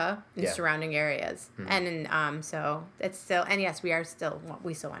Utica and surrounding areas. And so it's still, and yes, we still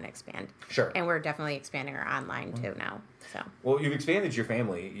want to expand. Sure. And we're definitely expanding our online too now. So. Well, you've expanded your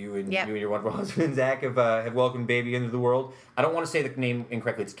family. You and your wonderful husband Zach have welcomed baby into the world. I don't want to say the name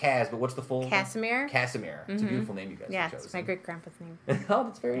incorrectly. It's Kaz, but what's the full Casimir. Casimir. It's a beautiful name you guys have chosen. It's my great grandpa's name. Oh,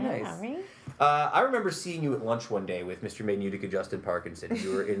 that's very nice. Right? I remember seeing you at lunch one day with Mr. Made in Utica, Justin Parkinson.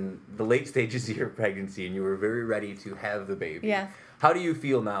 You were in the late stages of your pregnancy, and you were very ready to have the baby. Yeah. How do you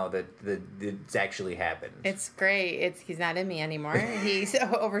feel now that it's actually happened? It's great. He's not in me anymore. He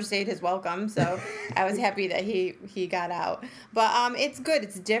overstayed his welcome, so I was happy that he got out. But it's good.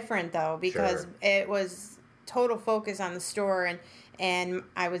 It's different though because it was total focus on the store and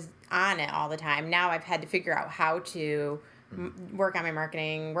I was on it all the time. Now I've had to figure out how to work on my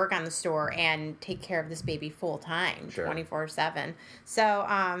marketing, work on the store, and take care of this baby full time, 24/7.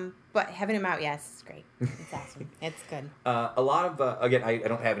 So, but having him out, yes, it's great. It's awesome. It's good. A lot of again, I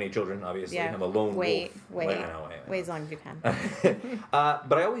don't have any children. Obviously, I'm a lone wolf. Wait as long as you can.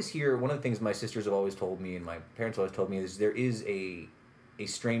 But I always hear one of the things my sisters have always told me, and my parents always told me, is there is a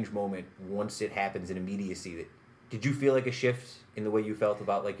strange moment once it happens in immediacy. That did you feel like a shift in the way you felt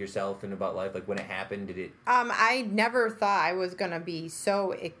about like yourself and about life? Like when it happened, did it? I never thought I was gonna be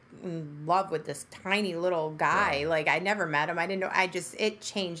so in love with this tiny little guy. Yeah. Like I never met him. I didn't know. It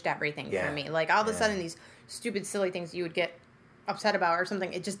changed everything for me. Like all of a sudden, these stupid, silly things you would get upset about or something,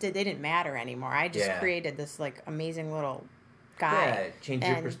 they didn't matter anymore. I just created this like amazing little guy. Yeah, change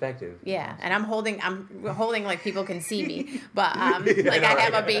your perspective. Yeah, and I'm holding like people can see me, but like I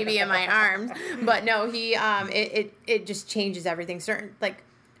have a baby in my arms. But no, he it just changes everything. Certain like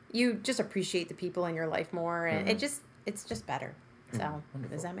you just appreciate the people in your life more, and it's just better. So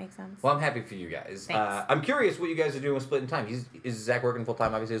does that make sense? Well, I'm happy for you guys. Thanks. I'm curious what you guys are doing with splitting time. Is Zach working full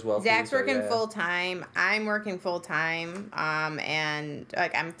time obviously as well? Zach's working full time. I'm working full time. And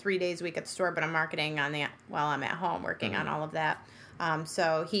like I'm 3 days a week at the store, but I'm marketing while I'm at home working on all of that.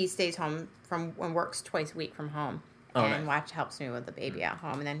 So he stays home and works twice a week from home, helps me with the baby at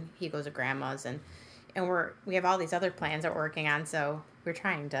home, and then he goes to grandma's and we have all these other plans that we're working on. So we're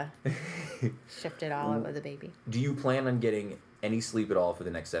trying to shift it all with the baby. Do you plan on getting any sleep at all for the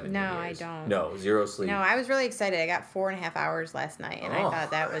next 7 years? No, I don't. No, zero sleep. No, I was really excited. I got 4.5 hours last night, and I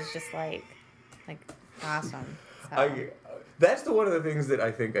thought that was just like awesome. So. That's one of the things that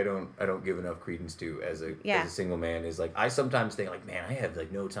I think I don't give enough credence to as a single man is like I sometimes think like, man, I have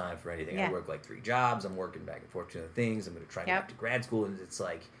like no time for anything. I work like 3 jobs. I'm working back and forth to other things. I'm going to try to get to grad school, and it's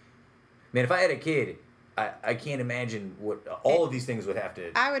like, man, if I had a kid, I can't imagine what all of these things would have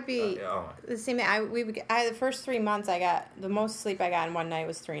to. I would be the same. The first 3 months I got the most sleep I got in one night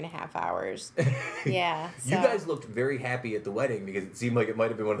was 3.5 hours. Yeah. So. You guys looked very happy at the wedding because it seemed like it might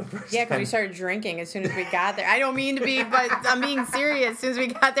have been one of the first. Yeah, because we started drinking as soon as we got there. I don't mean to be, but I'm being serious. As soon as we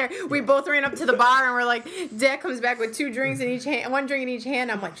got there, we both ran up to the bar and we're like, Dad comes back with 2 drinks in each hand, 1 drink in each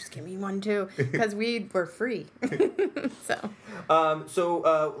hand. I'm like, just give me 1 too, because we were free. So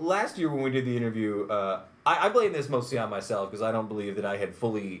last year when we did the interview. I blame this mostly on myself because I don't believe that I had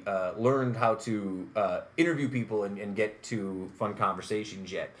fully learned how to interview people and get to fun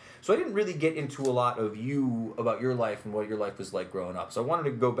conversations yet. So I didn't really get into a lot of you about your life and what your life was like growing up. So I wanted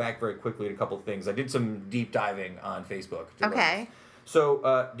to go back very quickly to a couple of things. I did some deep diving on Facebook. Okay.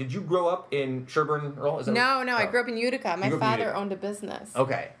 So did you grow up in Sherburne, Earl? No, I grew up in Utica. My father owned a business.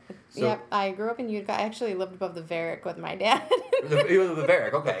 Okay. So, yep, I grew up in Utica. I actually lived above the Varick with my dad. You lived in the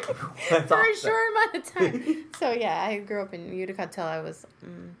Varick, okay. For a short amount of time. So, yeah, I grew up in Utica till I was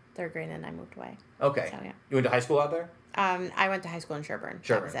 3rd grade, and then I moved away. Okay. So, yeah. You went to high school out there? I went to high school in Sherburne.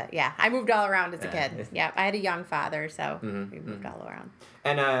 That was it. Yeah, I moved all around as a kid. Yeah, I had a young father, so we moved all around.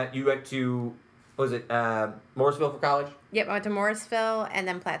 And you went to, what was it, Morrisville for college? Yep, I went to Morrisville and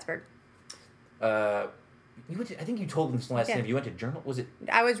then Plattsburgh. I think you told them this last time. You went to journal. Was it?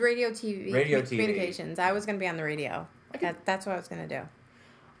 I was radio, TV, communications. I was going to be on the radio. That's what I was going to do.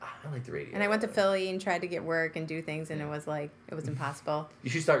 I like the radio. And I went to Philly and tried to get work and do things, and it was impossible. You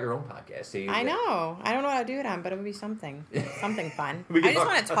should start your own podcast. I know. I don't know how to do it on, but it would be something fun. I just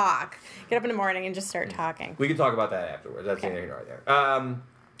want to talk. Get up in the morning and just start talking. We can talk about that afterwards. That's neither here nor there.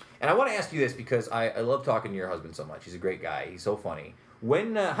 And I want to ask you this because I love talking to your husband so much. He's a great guy. He's so funny.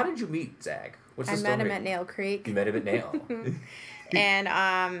 How did you meet Zach? I met him at Nail Creek. You met him at Nail.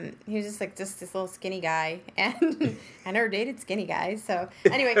 And he was just this little skinny guy. And I never dated skinny guys. So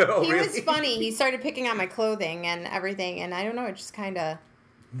anyway, he was funny. He started picking on my clothing and everything. And I don't know, it just kind of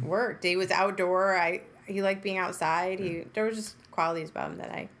worked. He was outdoor. He liked being outside. There was just qualities about him that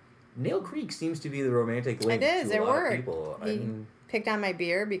I... Nail Creek seems to be the romantic link to a lot of people. Picked on my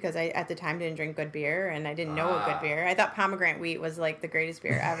beer because I at the time didn't drink good beer and I didn't know a good beer. I thought pomegranate wheat was like the greatest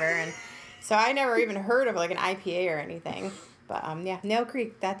beer ever, and so I never even heard of like an IPA or anything. But Nail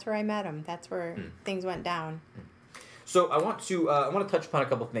Creek, that's where I met him. That's where things went down. So I want to touch upon a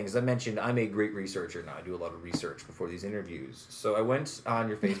couple of things. As I mentioned, I'm a great researcher now. I do a lot of research before these interviews. So I went on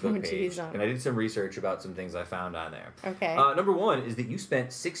your Facebook page and I did some research about some things I found on there. Okay. Number 1 is that you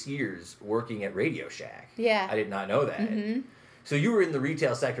spent 6 years working at Radio Shack. Yeah. I did not know that. Mm-hmm. So you were in the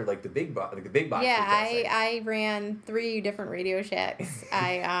retail sector, like the big box. Yeah, I ran 3 different Radio Shacks.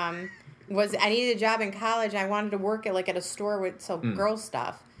 I needed a job in college. I wanted to work at a store with girls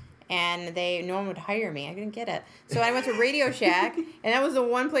stuff, and no one would hire me. I didn't get it, so I went to Radio Shack, and that was the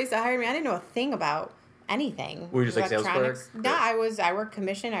one place that hired me. I didn't know a thing about anything. Were you just like sales clerk? No, I worked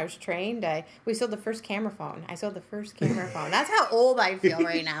commission. I was trained. We sold the first camera phone. That's how old I feel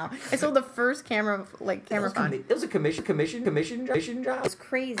right now. I sold the first camera phone. It was a commission job. It was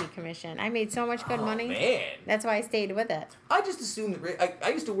crazy commission. I made so much good money. Man. That's why I stayed with it. I just assumed that I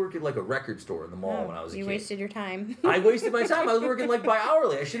used to work at like a record store in the mall when I was a kid. You wasted your time. I wasted my time. I was working like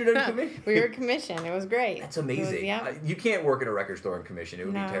bi-hourly. I should have done commission. We were commission. It was great. That's amazing. You can't work at a record store in commission. It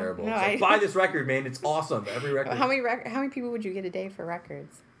would be terrible. No, buy this record, man. It's awesome. Every record. How many people would you get a day for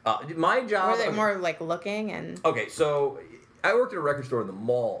records? My job. Or they more like looking and. Okay, so I worked at a record store in the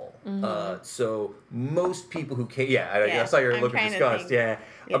mall. So most people who came, I saw your look of disgust.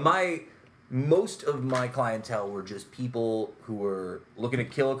 Most of my clientele were just people who were looking to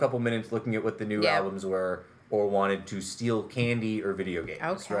kill a couple minutes, looking at what the new albums were, or wanted to steal candy or video games.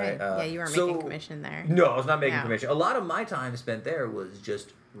 Okay. Right? You weren't making commission there. No, I was not making commission. A lot of my time spent there was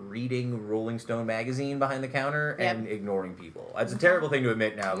just reading Rolling Stone magazine behind the counter and ignoring people. It's a terrible thing to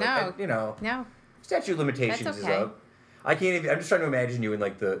admit now. But, No. Statute of limitations is up. I can't even. I'm just trying to imagine you in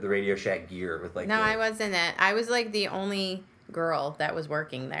like the Radio Shack gear with like. No, I wasn't it. I was like the only girl that was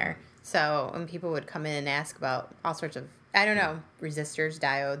working there. So when people would come in and ask about all sorts of, I don't know, resistors,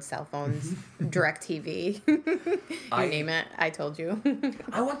 diodes, cell phones, DirecTV, you name it, I told you.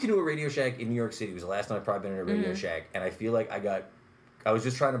 I walked into a Radio Shack in New York City. It was the last time I've probably been in a Radio Shack, and I feel like I was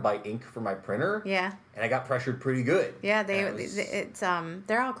just trying to buy ink for my printer. Yeah. And I got pressured pretty good. Yeah,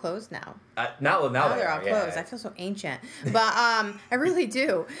 they're all closed now. Now they're all closed. I feel so ancient, but I really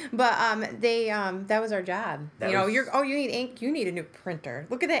do. But that was our job. You need ink. You need a new printer.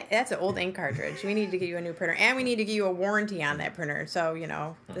 Look at that. That's an old ink cartridge. We need to get you a new printer, and we need to give you a warranty on that printer. So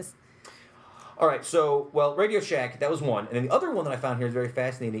this. All right, so, Radio Shack, that was one. And then the other one that I found here is very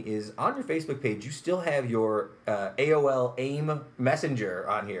fascinating is on your Facebook page, you still have your AOL AIM Messenger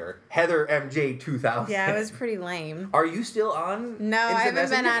on here, Heather MJ2000. Yeah, it was pretty lame. Are you still on? No, I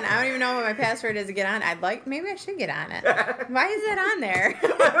haven't been on. I don't even know what my password is to get on. Maybe I should get on it. Why is that on there? I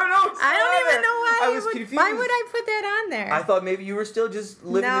don't know. I don't even know why. I was confused. Why would I put that on there? I thought maybe you were still just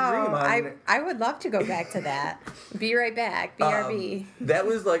living the dream. I would love to go back to that. Be right back. BRB. That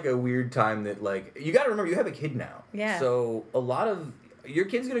was like a weird time that you got to remember you have a kid now. Yeah. So a lot of your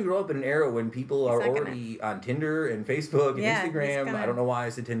kid's going to grow up in an era when people are already on Tinder and Facebook and Instagram. I don't know why I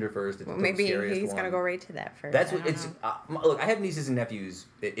said Tinder first. It's maybe he's going to go right to that first. That's what it's. Look, I have nieces and nephews.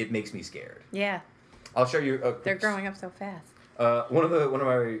 It makes me scared. Yeah. I'll show you. They're growing up so fast. One of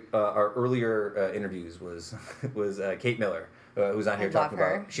my our earlier interviews was Kate Miller, who's on here talking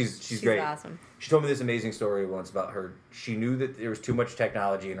about. She's great. Awesome. She told me this amazing story once about her. She knew that there was too much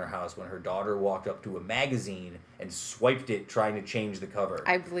technology in her house when her daughter walked up to a magazine and swiped it, trying to change the cover.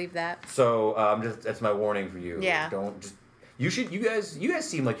 I believe that. So that's my warning for you. Yeah. Don't just. You should. You guys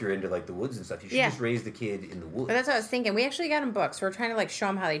seem like you're into like the woods and stuff. You should just raise the kid in the woods. But that's what I was thinking. We actually got him books. We're trying to show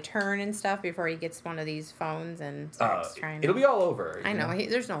him how they turn and stuff before he gets one of these phones and starts trying. It'll be all over. I know.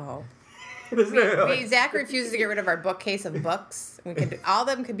 There's no hope. Zach refuses to get rid of our bookcase of books. All of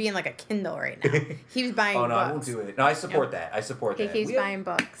them could be in like a Kindle right now. He's buying books. I won't do it. No, I support that. I support that. He keeps buying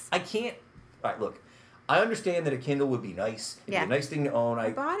books. I can't. All right, look. I understand that a Kindle would be nice. It'd be a nice thing to own.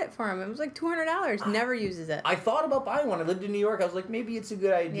 I bought it for him. It was like $200. Never uses it. I thought about buying one. I lived in New York. I was like, maybe it's a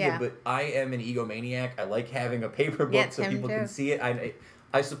good idea. But I am an egomaniac. I like having a paper book so people can see it.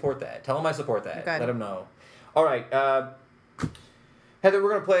 I support that. Tell him I support that. Good. Let him know. All right. Heather,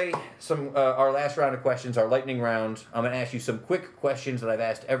 we're going to play some our last round of questions, our lightning round. I'm going to ask you some quick questions that I've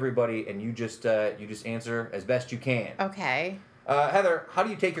asked everybody, and you just answer as best you can. Okay. Heather, how do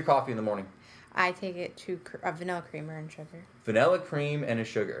you take your coffee in the morning? I take it to a vanilla creamer and sugar. Vanilla cream and a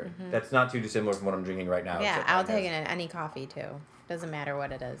sugar. Mm-hmm. That's not too dissimilar from what I'm drinking right now. Yeah, I'll take it in any coffee too. Doesn't matter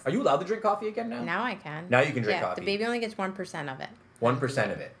what it is. Are you allowed to drink coffee again now? Now I can. Now you can drink coffee. The baby only gets 1% of it.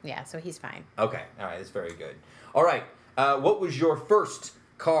 1% of it? Yeah, so he's fine. Okay. All right, that's very good. All right. What was your first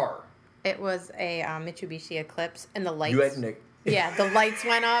car? It was a Mitsubishi Eclipse, and the lights... You had Nick. Yeah, the lights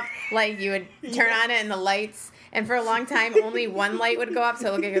went up. Like, you would turn on it, and the lights... And for a long time, only one light would go up, so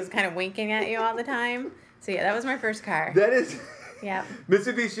it looked like it was kind of winking at you all the time. So, yeah, that was my first car. That is... Yeah.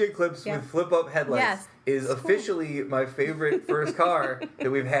 Mitsubishi Eclipse with flip-up headlights is officially my favorite first car that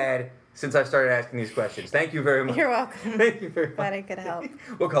we've had since I started asking these questions. Thank you very much. You're welcome. Thank you very much. Glad I could help.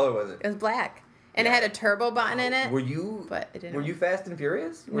 What color was it? It was black. And it had a turbo button in it. Were you Fast and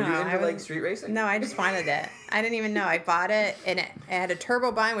Furious? Were you into street racing? No, I just wanted it. I didn't even know. I bought it, and it had a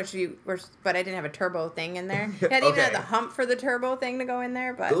turbo button, but I didn't have a turbo thing in there. It had even had the hump for the turbo thing to go in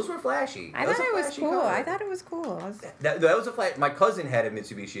there. But those were flashy. I thought it was cool. That was a flash. My cousin had a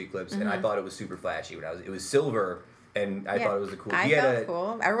Mitsubishi Eclipse, and I thought it was super flashy. It was silver, and I thought it was a cool. I felt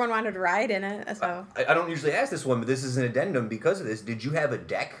cool. Everyone wanted to ride in it, so. I don't usually ask this one, but this is an addendum because of this. Did you have a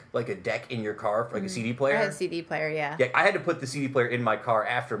deck in your car, like a CD player? I had a CD player, yeah. Yeah, I had to put the CD player in my car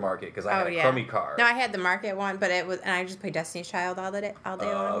aftermarket because I had a crummy car. No, I had the market one, but it was, and I just played Destiny's Child all day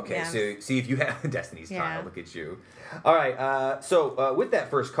long. Okay, yeah. so see if you have Destiny's Child, look at you. All right, so with that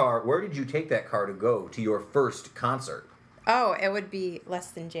first car, where did you take that car to go to your first concert? Oh, it would be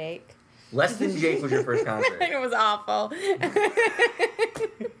Less Than Jake. Less Than Jake was your first concert. It was awful.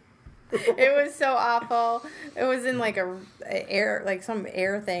 It was so awful. It was in like some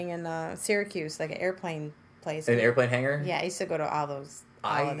air thing in Syracuse, like an airplane place. An airplane hangar? Yeah, I used to go to all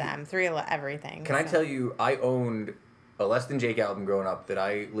of them, everything. Can I tell you, I owned a Less Than Jake album growing up that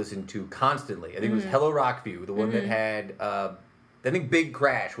I listened to constantly. I think it was Hello Rockview, the one that had, I think Big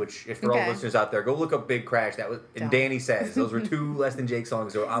Crash, which, if for all the listeners out there, go look up Big Crash. That was, and Danny Says. Those were two Less Than Jake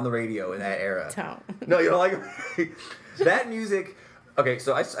songs that were on the radio in that era. Don't. No, you don't like it? That music. Okay,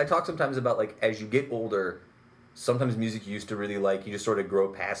 so I talk sometimes about, like, as you get older, sometimes music you used to really like, you just sort of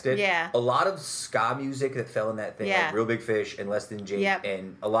grow past it. Yeah. A lot of ska music that fell in that thing, like Real Big Fish and Less Than Jake,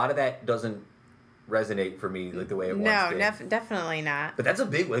 and a lot of that doesn't resonate for me like the way it once did. No, definitely not. But that's a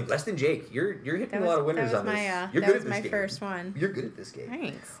big one. Less Than Jake. You're hitting a lot of winners on this. You're good at this game. That was my first one. You're good at this game.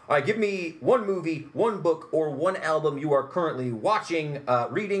 Thanks. All right, give me one movie, one book, or one album you are currently watching,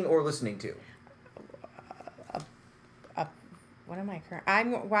 reading, or listening to. What am I current?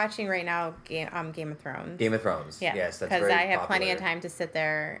 I'm watching right now Game of Thrones. Game of Thrones. Yeah. Yes, that's because very I have popular. plenty of time to sit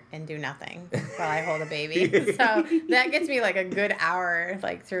there and do nothing while I hold a baby. So that gets me like a good hour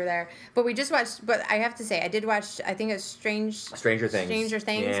like through there. But we just watched. But I have to say, I did watch. I think it's Stranger Things.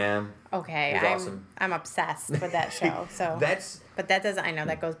 Yeah. Okay, Awesome. I'm obsessed with that show. So but that doesn't. I know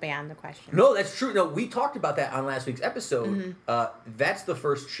that goes beyond the question. No, that's true. No, we talked about that on last week's episode. That's the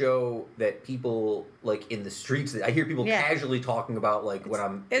first show that people like in the streets. I hear people casually talking about like when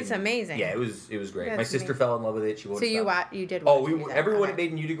I'm. It's amazing. Yeah, it was great. Yeah, my sister fell in love with it. She won't. So stop. you did. Watch Everyone at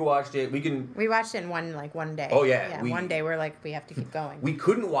Made in Utica watched it. We watched it in one day. Oh yeah, one day we're like we have to keep going. We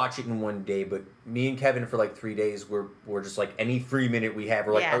couldn't watch it in one day, but me and Kevin for like 3 days we're just like any free minute we have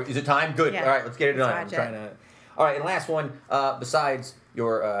we're like, is it time? Good. Yeah. All right, let's get it done. I'm trying to. All right, and last one. Besides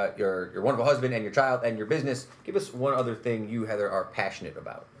your wonderful husband and your child and your business, give us one other thing you, Heather, are passionate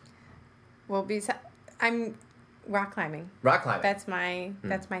about. Well, I'm rock climbing. Rock climbing. That's my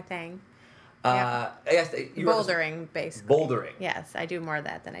thing. I guess bouldering, basically. Bouldering. Yes, I do more of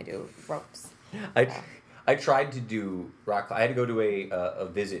that than I do ropes. I tried to do rock. I had to go to a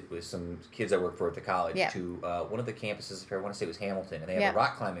visit with some kids I work for at the college to one of the campuses. I want to say it was Hamilton, and they have a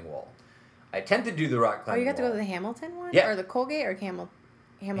rock climbing wall. I attempted to do the rock climbing. Oh, you got to wall. go to the Hamilton one? Yeah. Or the Colgate or Hamilton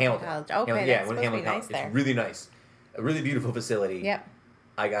College? Okay, Hamilton, that's supposed to be nice there. It's really nice. A really beautiful facility. Yep.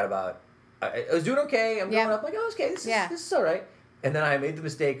 I got about... I was doing okay. I'm going up like, oh, okay, this is all right. And then I made the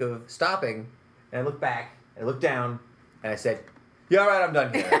mistake of stopping, and I looked back, and I looked down, and I said, yeah, all right, I'm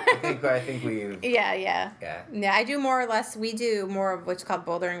done here. I think we've... Yeah, I do more or less... We do more of what's called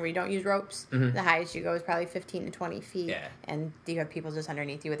bouldering, where you don't use ropes. Mm-hmm. The highest you go is probably 15 to 20 feet. Yeah. And you have people just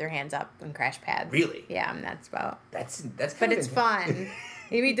underneath you with their hands up and crash pads. Really? Yeah, and that's about... That's But it's fun.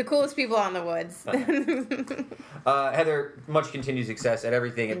 You meet the coolest people on the woods. Heather, much continued success at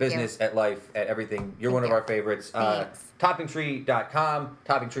everything, at business, at life, at everything. You're one of our favorites. Toppingtree.com,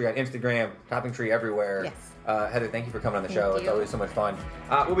 Toppingtree on Instagram, Toppingtree everywhere. Yes. Heather, thank you for coming on the show. It's always so much fun.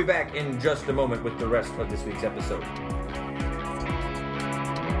 We'll be back in just a moment with the rest of this week's episode.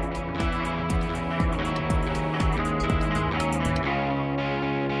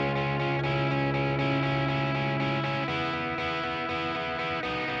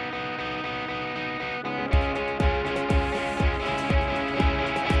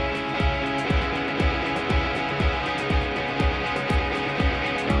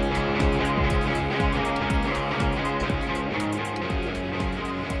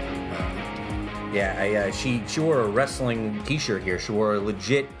 Yeah, she wore a wrestling T-shirt here. She wore a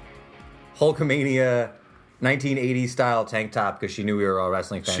legit Hulkamania 1980s style tank top because she knew we were all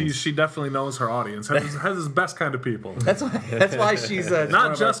wrestling fans. She definitely knows her audience. Has the best kind of people. That's why she's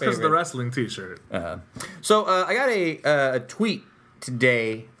not just because of the wrestling T-shirt. So I got a tweet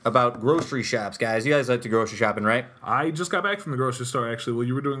today about grocery shops, guys. You guys like to grocery shopping, right? I just got back from the grocery store, actually. While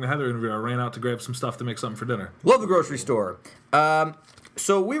you were doing the Heather interview, I ran out to grab some stuff to make something for dinner. Love the grocery store.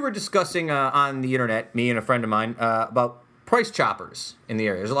 So we were discussing on the internet, me and a friend of mine, about price choppers in the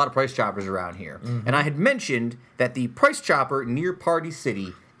area. There's a lot of price choppers around here. Mm-hmm. And I had mentioned that the price chopper near Party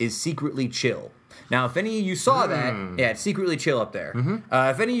City is secretly chill. Now, if any of you saw that, it's secretly chill up there.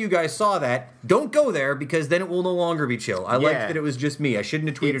 If any of you guys saw that, don't go there because then it will no longer be chill. I liked that it was just me. I shouldn't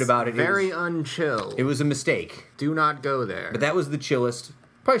have tweeted about it. Very unchill. It was a mistake. Do not go there. But that was the chillest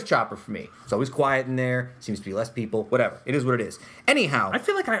price chopper for me. It's always quiet in there. Seems to be less people. Whatever. It is what it is. Anyhow. I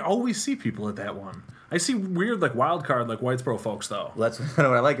feel like I always see people at that one. I see weird, like, wild card, like, Whitesboro folks, though. Well, that's what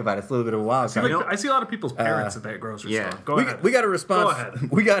I like about it. It's a little bit of a wild card. I see a lot of people's parents at that grocery store. Go ahead. We got a response. Go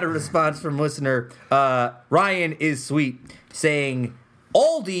ahead. We got a response from listener Ryan is sweet saying,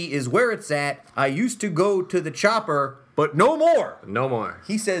 Aldi is where it's at. I used to go to the Chopper, but no more. No more.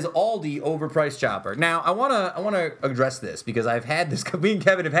 He says Aldi over Price Chopper. Now, I wanna address this because I've had this. Me and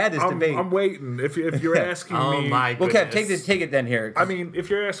Kevin have had this debate. I'm waiting. If you're asking me, oh my well, goodness. Kev, take it then here. I mean, if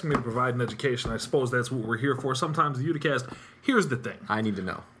you're asking me to provide an education, I suppose that's what we're here for. Sometimes the Uticast. Here's the thing. I need to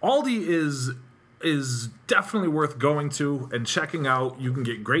know. Aldi is definitely worth going to and checking out. You can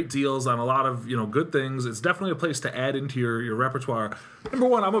get great deals on a lot of good things. It's definitely a place to add into your repertoire. Number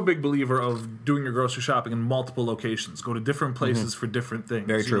one, I'm a big believer of doing your grocery shopping in multiple locations. Go to different places for different things.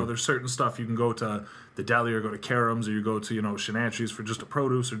 Very true. There's certain stuff you can go to the deli or go to Karam's or you go to Shenanchees for just a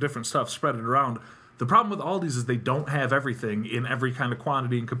produce or different stuff. Spread it around. The problem with Aldi's is they don't have everything in every kind of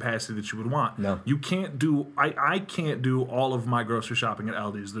quantity and capacity that you would want. No. You can't do... I can't do all of my grocery shopping at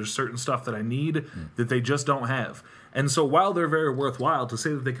Aldi's. There's certain stuff that I need that they just don't have. And so while they're very worthwhile, to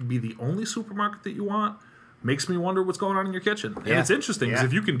say that they could be the only supermarket that you want makes me wonder what's going on in your kitchen. And it's interesting, because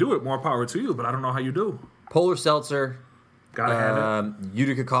if you can do it, more power to you, but I don't know how you do. Polar Seltzer. Gotta have it.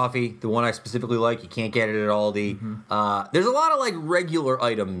 Utica coffee, the one I specifically like, you can't get it at Aldi. There's a lot of like regular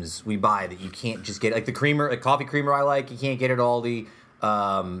items we buy that you can't just get, like the creamer, like coffee creamer I like, you can't get at Aldi.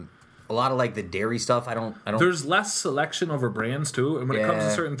 A lot of like the dairy stuff, I don't. There's less selection over brands too, and when it comes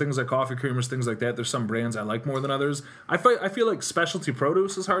to certain things like coffee creamers, things like that, there's some brands I like more than others. I feel like specialty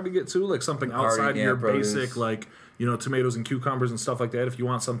produce is hard to get to, like something outside of your basic, like tomatoes and cucumbers and stuff like that. If you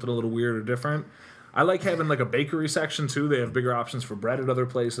want something a little weird or different. I like having like a bakery section too. They have bigger options for bread at other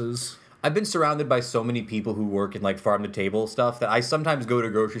places. I've been surrounded by so many people who work in like farm to table stuff that I sometimes go to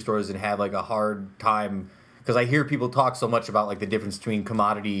grocery stores and have like a hard time because I hear people talk so much about like the difference between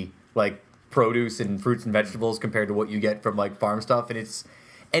commodity like produce and fruits and vegetables compared to what you get from like farm stuff, and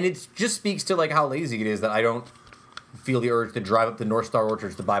it just speaks to like how lazy it is that I don't feel the urge to drive up to North Star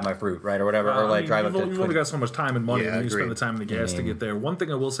Orchards to buy my fruit, right, or whatever, or like drive up to. You've only got so much time and money, and you spend the time and the gas to get there. One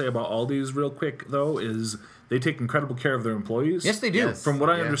thing I will say about Aldi's, real quick though, is they take incredible care of their employees. Yes, they do. Yes. From what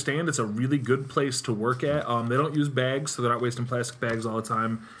I understand, it's a really good place to work at. They don't use bags, so they're not wasting plastic bags all the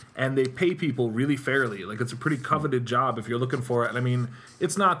time. And they pay people really fairly. Like, it's a pretty coveted job if you're looking for it. And I mean,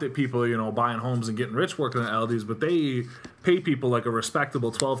 it's not that people are, buying homes and getting rich working at Aldi's, but they pay people like a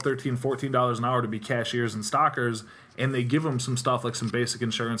respectable $12, $13, $14 an hour to be cashiers and stockers. And they give them some stuff like some basic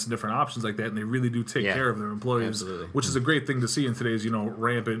insurance and different options like that. And they really do take care of their employees, which is a great thing to see in today's,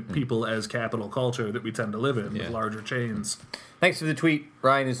 rampant people as capital culture that we tend to live in with larger chains. Thanks for the tweet.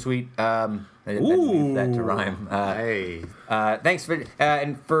 Ryan is sweet. I didn't leave that to rhyme. Hey. Thanks for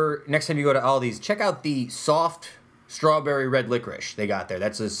and for next time you go to Aldi's, check out the soft strawberry red licorice they got there.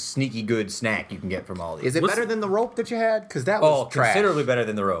 That's a sneaky good snack you can get from Aldi's. Is it better than the rope that you had? Because that was trash. Considerably better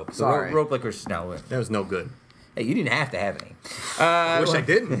than the rope. Sorry. The rope licorice no. That was no good. Hey, you didn't have to have any. I wish I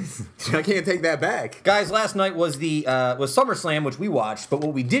didn't. I can't take that back. Guys, last night was the was SummerSlam, which we watched, but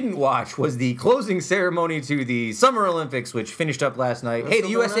what we didn't watch was the closing ceremony to the Summer Olympics, which finished up last night. Hey, the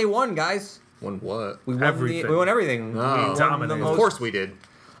USA won, guys. Won what? We won everything. We won everything. Oh. We Dominated. Of course we did.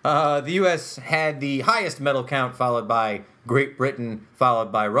 The U.S. had the highest medal count, followed by Great Britain,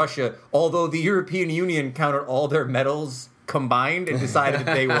 followed by Russia, although the European Union counted all their medals combined and decided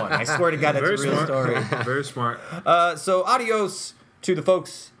that they won. I swear to God, that's a real story. Very smart. So adios to the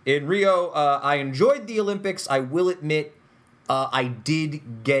folks in Rio. I enjoyed the Olympics. I will admit I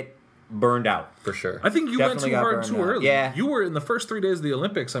did get burned out. For sure. I think you Definitely went too got hard too burned out. early. Yeah. You were in the first 3 days of the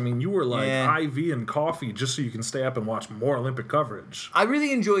Olympics. I mean, you were like Yeah. IV and coffee just so you can stay up and watch more Olympic coverage. I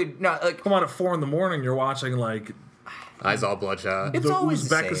really enjoyed. Come on, at 4 a.m, you're watching like Eyes all bloodshot. It's the always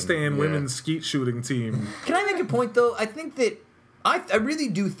the same. Uzbekistan women's skeet shooting team. Can I make a point though? I think that I really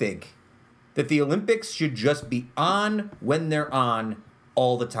do think that the Olympics should just be on when they're on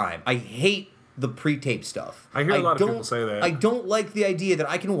all the time. I hate the pre-tape stuff. I hear a lot of people say that. I don't like the idea that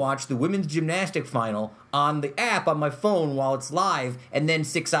I can watch the women's gymnastic final on the app on my phone while it's live, and then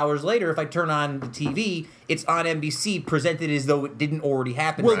 6 hours later, if I turn on the TV, it's on NBC presented as though it didn't already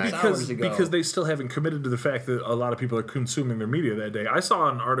happen 6 hours ago. Because they still haven't committed to the fact that a lot of people are consuming their media that day. I saw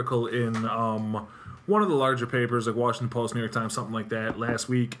an article in one of the larger papers, like Washington Post, New York Times, something like that, last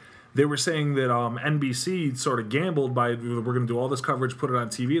week, they were saying that NBC sort of gambled by, we're going to do all this coverage, put it on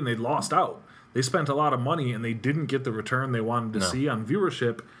TV, and they lost out. They spent a lot of money, and they didn't get the return they wanted to see on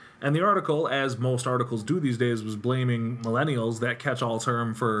viewership. And the article, as most articles do these days, was blaming millennials, that catch-all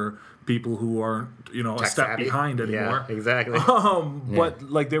term for people who aren't, a step behind anymore. Yeah, exactly. But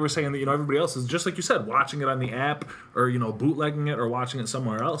like they were saying that, everybody else is, just like you said, watching it on the app or, bootlegging it or watching it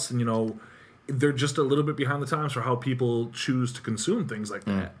somewhere else. And, they're just a little bit behind the times for how people choose to consume things like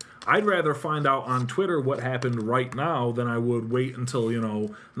that. I'd rather find out on Twitter what happened right now than I would wait until,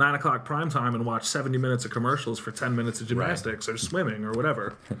 9 o'clock prime time and watch 70 minutes of commercials for 10 minutes of gymnastics or swimming or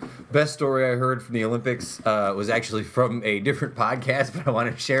whatever. Best story I heard from the Olympics was actually from a different podcast, but I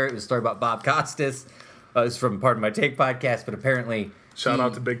wanted to share it. It was a story about Bob Costas. It's from Pardon My Take podcast, but apparently... Shout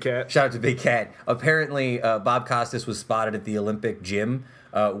out to Big Cat. Shout out to Big Cat. Apparently, Bob Costas was spotted at the Olympic gym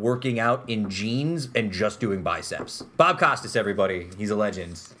working out in jeans and just doing biceps. Bob Costas, everybody. He's a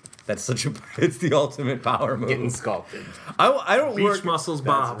legend. That's it's the ultimate power move. Getting sculpted. I don't Beach work... muscles,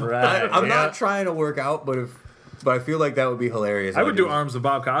 Bob. Right. I'm not trying to work out, but I feel like that would be hilarious. I would do arms with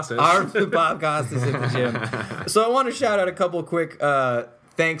Bob Costas. Arms with Bob Costas at the gym. So I want to shout out a couple quick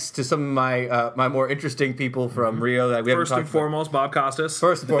thanks to some of my more interesting people from Rio that we haven't First and foremost, Bob Costas.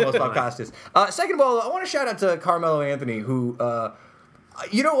 First and foremost, Bob Costas. Second of all, I want to shout out to Carmelo Anthony, who...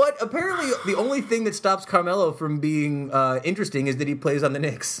 you know what? Apparently, the only thing that stops Carmelo from being interesting is that he plays on the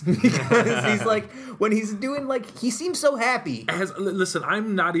Knicks. Because he's like, when he's doing, he seems so happy. Listen,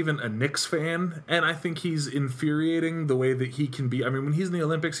 I'm not even a Knicks fan, and I think he's infuriating the way that he can be. I mean, when he's in the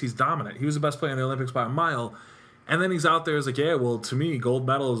Olympics, he's dominant. He was the best player in the Olympics by a mile. And then he's out there, like, yeah, well, to me, gold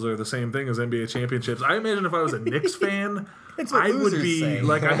medals are the same thing as NBA championships. I imagine if I was a Knicks fan... I would be say.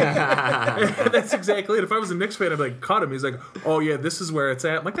 like, that's exactly it. If I was a Knicks fan, I'd be like, cut him. He's like, oh yeah, this is where it's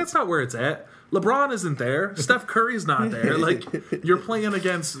at. I'm like, that's not where it's at. LeBron isn't there. Steph Curry's not there. Like, you're playing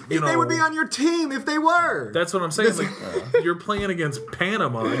against, They would be on your team if they were. That's what I'm saying. Like, you're playing against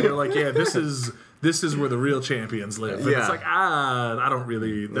Panama, and you're like, yeah, this is where the real champions live. And it's like, I don't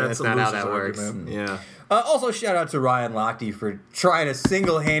really. That's not how that argument. works. Yeah. Also, shout out to Ryan Lochte for trying to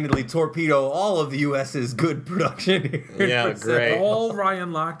single-handedly torpedo all of the U.S.'s good production here. Yeah, great. All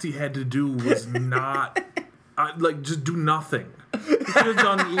Ryan Lochte had to do was not, just do nothing. He could have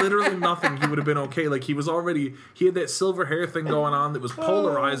done literally nothing. He would have been okay. Like, he had that silver hair thing going on that was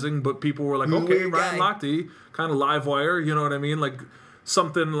polarizing, but people were like, okay, Ryan Lochte, kind of live wire, you know what I mean? Like,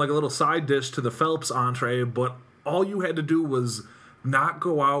 something like a little side dish to the Phelps entree, but all you had to do was not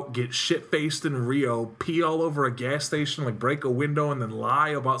go out, get shit-faced in Rio, pee all over a gas station, like break a window, and then lie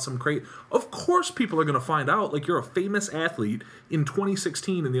about some crate. Of course people are going to find out. Like, you're a famous athlete in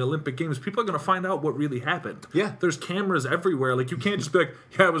 2016 in the Olympic Games. People are going to find out what really happened. Yeah. There's cameras everywhere. Like, you can't just be like,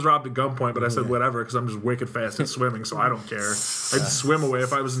 yeah, I was robbed at gunpoint, but I said whatever because I'm just wicked fast at swimming, so I don't care. I'd swim away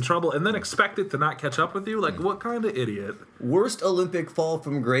if I was in trouble, and then expect it to not catch up with you? Like, what kind of idiot? Worst Olympic fall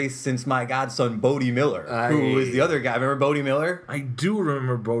from grace since my godson, Bodie Miller, who was the other guy. Remember Bodie Miller? I do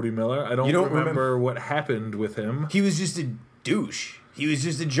remember Bodie Miller. I don't remember what happened with him. He was just a douche. He was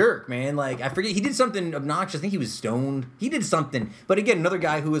just a jerk, man. Like, I forget. He did something obnoxious. I think he was stoned. He did something. But again, another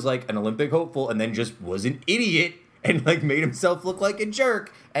guy who was like an Olympic hopeful and then just was an idiot and like made himself look like a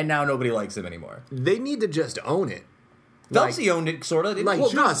jerk. And now nobody likes him anymore. They need to just own it. Phelpsy owned it, sort of. Own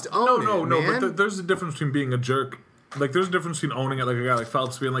it. No, man. but there's a difference between being a jerk. Like, there's a difference between owning it, like a guy like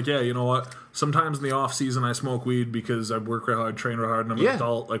Phelps being like, yeah, you know what? Sometimes in the off season I smoke weed because I work real hard, train real hard, and I'm an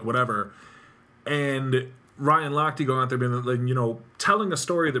adult, like whatever. And Ryan Lochte going out there being like, telling a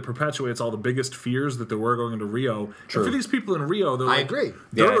story that perpetuates all the biggest fears that there were going into Rio. True. And for these people in Rio, they're I like, agree.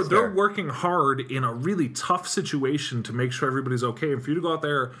 They're working hard in a really tough situation to make sure everybody's okay. And for you to go out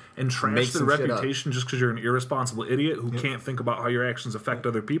there and trash their reputation just because you're an irresponsible idiot who can't think about how your actions affect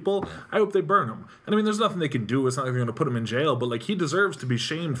other people, I hope they burn him. And I mean, there's nothing they can do. It's not like they're going to put him in jail, but like, he deserves to be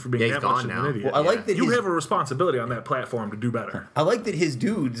shamed for being that much of an idiot. Well, I like that you have a responsibility on that platform to do better. I like that his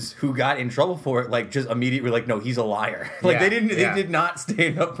dudes who got in trouble for it, like, just immediately were like, no, he's a liar. Like, they did not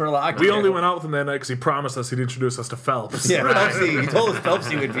stand up for Lochte. We only went out with him that night because he promised us he'd introduce us to Phelps. Yeah, Phelpsy. He told us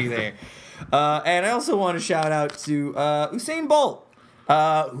Phelpsy would be there. And I also want to shout out to Usain Bolt,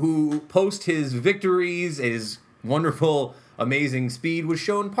 who post his victories, his wonderful, amazing speed, was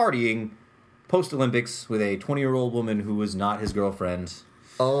shown partying post-Olympics with a 20-year-old woman who was not his girlfriend.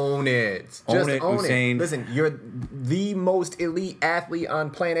 Own it. Own it, Usain. Listen, you're the most elite athlete on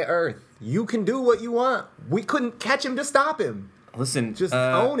planet Earth. You can do what you want. We couldn't catch him to stop him. Listen, just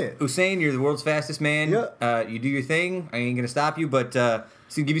own it. Usain, you're the world's fastest man. Yeah. You do your thing. I ain't going to stop you, but I'm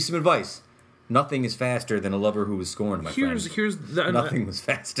just going to give you some advice. Nothing is faster than a lover who was scorned, my friend. Nothing was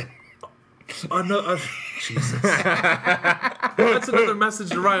faster. Jesus. That's another message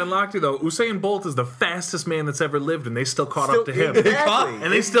to Ryan Lochte, though. Usain Bolt is the fastest man that's ever lived, and they still caught up to him. Exactly.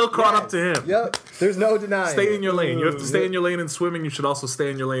 And they still caught up to him. Yep. There's no denying. Stay in your lane. You have to stay in your lane in swimming. You should also stay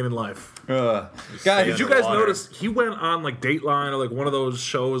in your lane in life. Guys, Did you guys notice he went on like Dateline or like one of those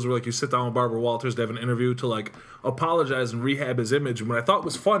shows where like you sit down with Barbara Walters to have an interview to like apologize and rehab his image? And what I thought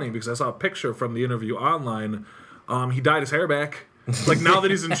was funny, because I saw a picture from the interview online, he dyed his hair back. Like now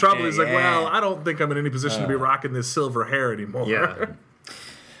that he's in trouble, he's like, well, I don't think I'm in any position to be rocking this silver hair anymore. Yeah.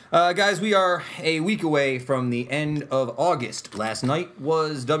 Guys, we are a week away from the end of August. Last night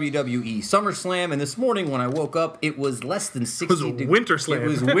was WWE SummerSlam, and this morning when I woke up, it was less than 60 It was Winter Slam. It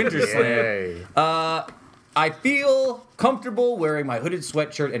was Winter Slam. I feel comfortable wearing my hooded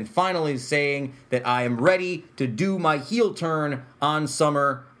sweatshirt and finally saying that I am ready to do my heel turn on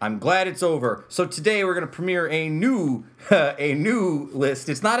Summer. I'm glad it's over. So today we're going to premiere a new list.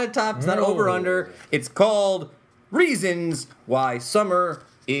 It's not a top, it's not over under. It's called Reasons Why Summer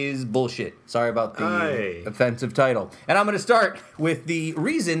is Bullshit. Sorry about the offensive title. And I'm going to start with the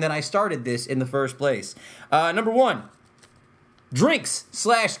reason that I started this in the first place. Number one. Drinks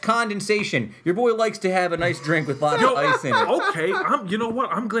 / condensation. Your boy likes to have a nice drink with lots of ice in it. Okay, you know what?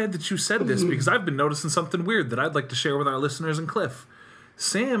 I'm glad that you said this because I've been noticing something weird that I'd like to share with our listeners and Cliff.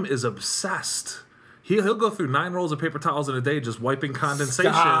 Sam is obsessed. He'll go through 9 rolls of paper towels in a day just wiping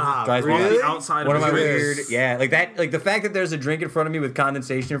condensation off Really? the outside One of of his my wrist. weird, yeah, like that, like the fact that there's a drink in front of me with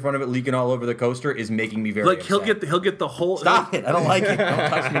condensation in front of it leaking all over the coaster is making me very Like upset. he'll get the whole. Stop it! I don't like it. Don't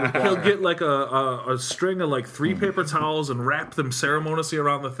touch me with He'll water. get like a string of like 3 paper towels and wrap them ceremoniously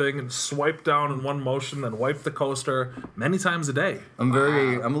around the thing and swipe down in one motion, then wipe the coaster many times a day. I'm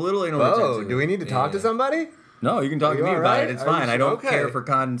a little anal Oh, retentive. do we need to talk to somebody? No, you can talk to you me all about right? it. It's Are you fine. I sure? don't Okay. care for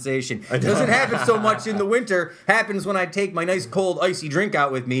condensation. It doesn't happen so much in the winter. Happens when I take my nice cold icy drink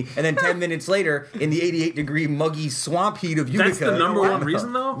out with me, and then 10 minutes later, in the 88-degree muggy swamp heat of Utica. That's the number one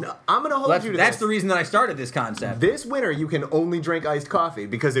reason, though. No, I'm going to hold That's, you to that's this. the reason that I started this concept. This winter, you can only drink iced coffee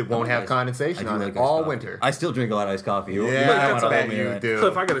because it won't have condensation on it all winter. I still drink a lot of iced coffee. You might Yeah, wanna I bet hold me to you that. do.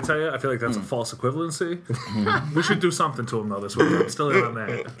 Cliff, I gotta tell you, I feel like that's a false equivalency. We should do something to him though this week. I'm still in on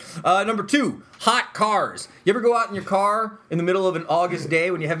that. Number 2, hot cars. You ever go out in your car in the middle of an August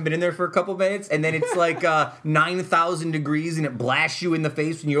day when you haven't been in there for a couple minutes, and then it's like 9,000 degrees and it blasts you in the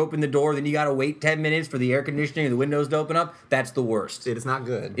face when you open the door, then you gotta wait 10 minutes for the air conditioning or the windows to open up? That's the worst. It is not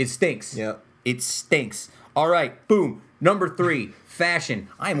good. It stinks. Yep. It stinks. All right, boom. Number 3, fashion.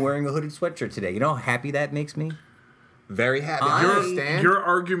 I am wearing a hooded sweatshirt today. You know how happy that makes me? Very happy. I understand. Your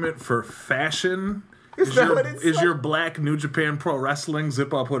argument for fashion Is that what it's is like? your black New Japan Pro Wrestling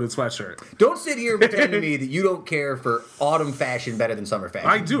zip-up hooded sweatshirt. Don't sit here and pretend to me that you don't care for autumn fashion better than summer fashion.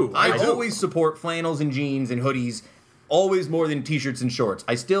 I do. I I do. always support flannels and jeans and hoodies, always more than t-shirts and shorts.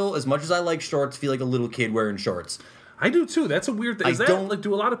 I still, as much as I like shorts, feel like a little kid wearing shorts. I do too. That's a weird thing. Is I that don't- like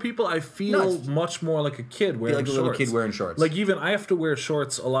do a lot of people? I feel No, it's- much more like a kid wearing like a shorts. little kid wearing shorts. Like even I have to wear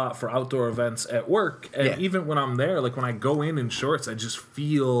shorts a lot for outdoor events at work, and Yeah. even when I'm there, like when I go in shorts, I just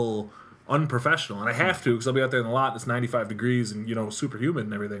feel unprofessional, and I have to because I'll be out there in the lot. It's 95 degrees and super humid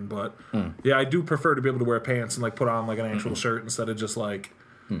and everything. But yeah, I do prefer to be able to wear pants and like put on like an actual shirt instead of just like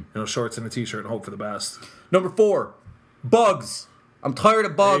shorts and a t-shirt and hope for the best. Number 4, bugs. I'm tired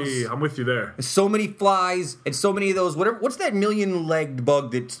of bugs. Hey, I'm with you there. There's so many flies and so many of those. What's that million-legged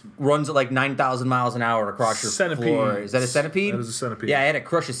bug that runs at like 9,000 miles an hour across your Centipede. floor? Is that a centipede? That is a centipede. Yeah, I had to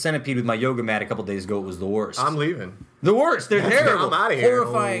crush a centipede with my yoga mat a couple days ago. It was the worst. I'm leaving. The worst. They're terrible. I'm outta here.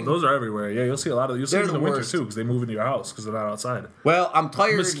 Horrifying. Those are everywhere. Yeah, you'll see a lot of. You'll see They're them in the the winter worst. too because they move into your house because they're not outside. Well, I'm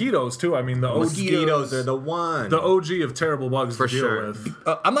tired. Mosquitoes too. I mean the Mosquitoes are the one. the OG of terrible bugs For to deal sure. with.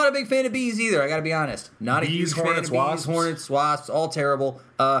 I'm not a big fan of bees either. I got to be honest. Not a Bees, huge fan hornets, of bees, wasps? hornets, wasps, all terrible.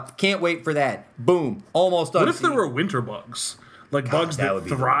 Can't wait for that. Boom. Almost done. What if there were winter bugs? Like bugs that that would be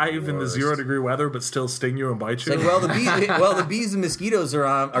the thrive in the worst. 0-degree weather but still sting you and bite you. Like, the bees and mosquitoes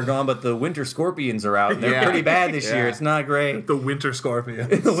are gone, but the winter scorpions are out. They're Yeah. pretty bad this year. Yeah. It's not great. the winter scorpion.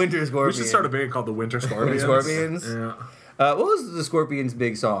 The winter scorpions. We should start a band called the Winter Scorpions. Scorpions? Yeah. What was the Scorpions'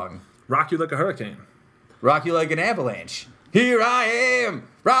 big song? Rock you like a hurricane. Rock you like an avalanche. Here I am,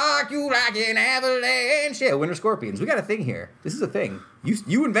 rock you like an avalanche. Yeah, Winter Scorpions. We got a thing here. This is a thing.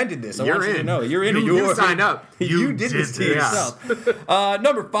 You invented this. I You're want you to in. know. You're in. You signed up. You did this to this. yourself.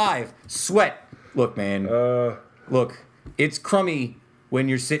 Number 5, sweat. Look, man. Look, it's crummy when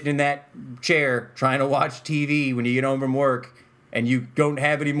you're sitting in that chair trying to watch TV when you get home from work and you don't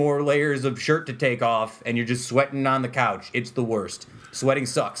have any more layers of shirt to take off and you're just sweating on the couch. It's the worst. Sweating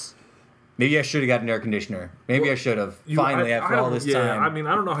sucks. Maybe I should have got an air conditioner. Maybe I should have. Finally, after all this time. I mean,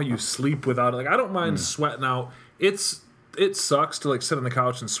 I don't know how you sleep without it. Like, I don't mind sweating out. It's it sucks to like sit on the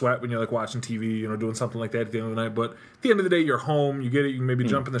couch and sweat when you're like watching TV, you know, doing something like that at the end of the night. But at the end of the day, you're home. You get it. You can maybe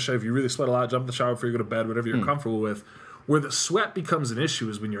jump in the shower. If you really sweat a lot, jump in the shower before you go to bed, whatever you're comfortable with. Where the sweat becomes an issue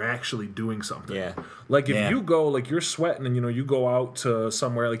is when you're actually doing something. Yeah. Like if you go, like you're sweating and, you know, you go out to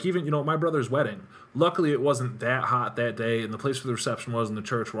somewhere, like even, you know, my brother's wedding. Luckily, it wasn't that hot that day, and the place where the reception was and the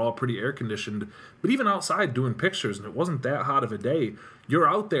church were all pretty air conditioned. But even outside doing pictures, and it wasn't that hot of a day, you're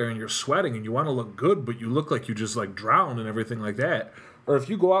out there and you're sweating and you want to look good, but you look like you just like drowned and everything like that. Or if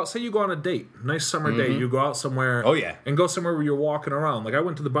you go out, say you go on a date, nice summer day, you go out somewhere and go somewhere where you're walking around. Like I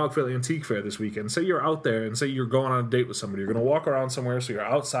went to the Bogville Antique Fair this weekend. Say you're out there and say you're going on a date with somebody. You're going to walk around somewhere, so you're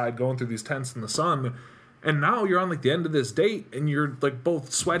outside going through these tents in the sun. And now you're on like the end of this date and you're like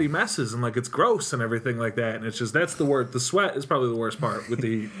both sweaty messes and like it's gross and everything like that. And it's just, that's the word. The sweat is probably the worst part with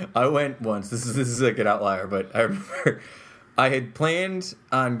the heat. I went once. This is like an outlier, but I remember I had planned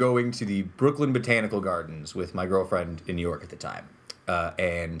on going to the Brooklyn Botanical Gardens with my girlfriend in New York at the time.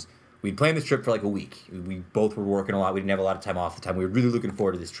 And we'd planned this trip for like a week. We both were working a lot. We didn't have a lot of time off the time. We were really looking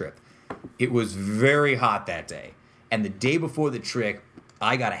forward to this trip. It was very hot that day. And the day before the trip,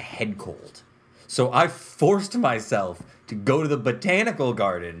 I got a head cold. So I forced myself to go to the Botanical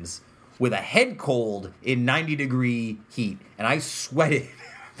Gardens with a head cold in 90-degree heat. And I sweated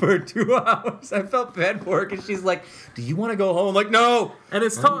for 2 hours. I felt bad for her because she's like, do you want to go home? I'm like, no. And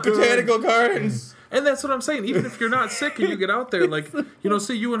it's Botanical Gardens. And that's what I'm saying. Even if you're not sick and you get out there, like, you know,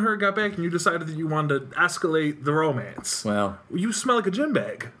 say you and her got back and you decided that you wanted to escalate the romance. Well, you smell like a gym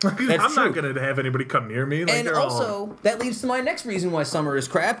bag. I'm true. not going to have anybody come near me. Like, and also, that leads to my next reason why summer is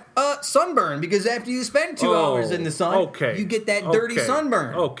crap. Sunburn. Because after you spend 2 hours in the sun, you get that dirty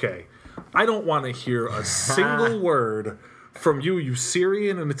sunburn. Okay. I don't want to hear a single word from you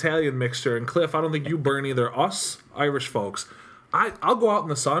Syrian and Italian mixture. And Cliff, I don't think you burn either us Irish folks. I'll go out in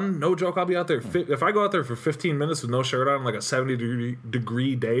the sun. No joke. I'll be out there. If I go out there for 15 minutes with no shirt on, like a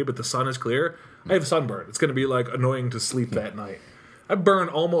 70-degree day, but the sun is clear, I have sunburn. It's going to be like annoying to sleep that night. I burn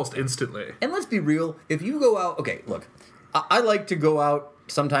almost instantly. And let's be real. If you go out, okay, look, I like to go out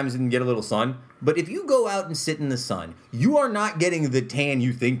sometimes and get a little sun. But if you go out and sit in the sun, you are not getting the tan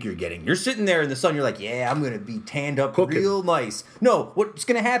you think you're getting. You're sitting there in the sun, you're like, yeah, I'm going to be tanned up real nice. No, what's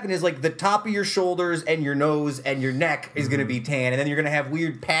going to happen is like the top of your shoulders and your nose and your neck is going to be tan, and then you're going to have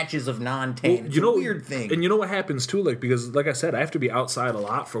weird patches of non-tan. Well, it's a weird thing. And you know what happens too, like, because like I said, I have to be outside a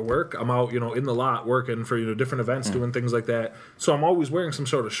lot for work. I'm out, in the lot working for, different events, doing things like that. So I'm always wearing some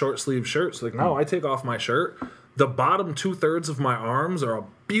sort of short sleeve shirt. So like now I take off my shirt. The bottom 2/3 of my arms are a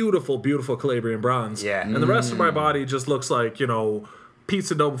beautiful, beautiful Calabrian bronze. Yeah. And the rest of my body just looks like,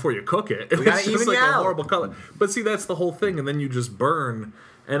 pizza dough before you cook it. It's just like a horrible color. But see, that's the whole thing. And then you just burn.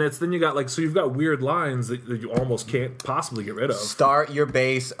 And then you got so you've got weird lines that you almost can't possibly get rid of. Start your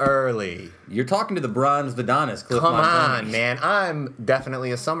base early. You're talking to the bronze Adonis, Cliff. Come on, man. I'm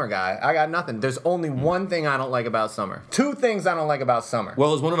definitely a summer guy. I got nothing. There's only one thing I don't like about summer. 2 things I don't like about summer.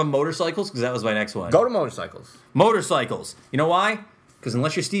 Well, is one of them motorcycles? Because that was my next one. Go to motorcycles. Motorcycles. You know why? Because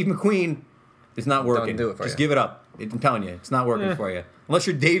unless you're Steve McQueen, it's not working. Don't do it for you. Just give it up. I'm telling you, it's not working for you. Unless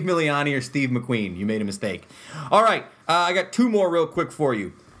you're Dave Miliani or Steve McQueen, you made a mistake. All right, I got 2 more real quick for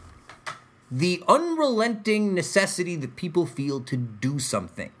you. The unrelenting necessity that people feel to do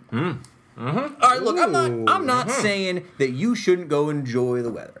something. All right, look, I'm not saying that you shouldn't go enjoy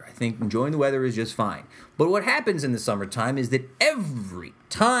the weather. I think enjoying the weather is just fine. But what happens in the summertime is that every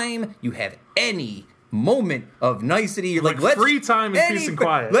time you have any moment of nicety, you're like let's free time and peace and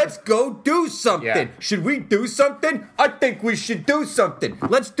quiet. Let's go do something. Yeah. Should we do something? I think we should do something.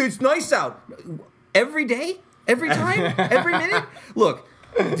 Let's do. It's nice out. Every day, every time, every minute. Look.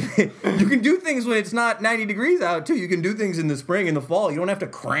 You can do things when it's not 90 degrees out, too. You can do things in the spring and the fall. You don't have to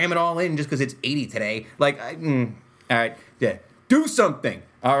cram it all in just because it's 80 today. All right, yeah. Do something.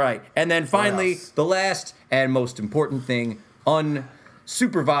 All right. And then finally, the last and most important thing,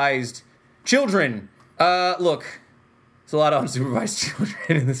 unsupervised children. Look, there's a lot of unsupervised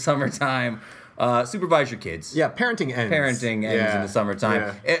children in the summertime. Supervise your kids. Yeah, parenting ends. In the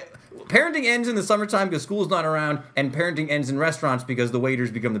summertime. Yeah. Parenting ends in the summertime because school's not around, and parenting ends in restaurants because the waiters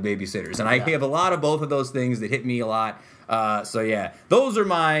become the babysitters. And I have a lot of both of those things that hit me a lot. So yeah, those are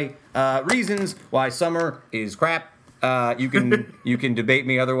my reasons why summer is crap. You can debate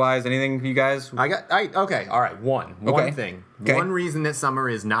me otherwise. Anything, you guys? Okay. All right. One thing. Okay. One reason that summer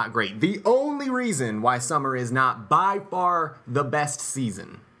is not great. The only reason why summer is not by far the best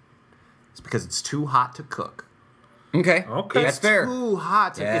season is because it's too hot to cook. Okay. That's fair. It's too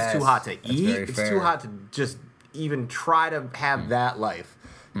hot to eat. It's fair. too hot to just even try to have that life.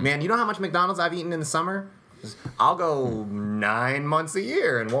 Man, you know how much McDonald's I've eaten in the summer? I'll go 9 months a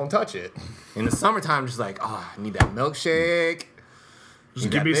year and won't touch it. In the summertime, just like, oh, I need that milkshake. Just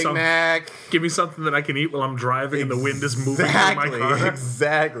give me Big Mac. Give me something that I can eat while I'm driving and the wind is moving in my car.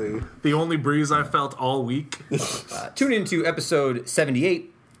 Exactly. The only breeze I felt all week. Tune into episode 78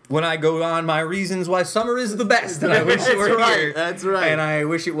 when I go on my reasons why summer is the best. And I wish it were here. That's right. And I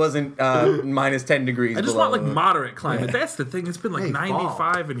wish it wasn't minus 10 degrees I just below. want like moderate climate. That's the thing. It's been like Hey, 95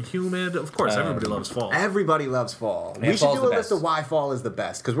 fall. and humid. Of course, everybody loves fall. Everybody loves fall. Yeah, We should fall's do a the list best. of why fall is the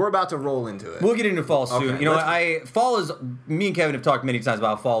best, because we're about to roll into it. We'll get into fall soon. Okay, You know, let's- fall is. Me and Kevin have talked many times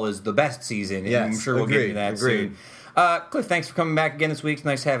about fall is the best season. And Yes, I'm sure we'll get agreed, into that agreed. soon. Cliff, thanks for coming back again this week. It's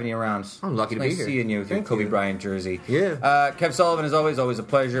nice having you around. I'm lucky to Nice be here. seeing you with your Thank Kobe you. Bryant jersey. Yeah. Kev Sullivan, as always a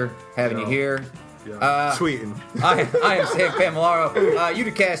pleasure having you here. Tweeting. I am Sam Pamilaro.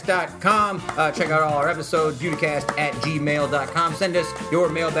 Uticast.com. Check out all our episodes. Uticast@gmail.com. Send us your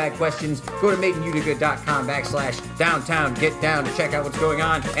mailbag questions. Go to madeinutica.com/downtown. Get down to check out what's going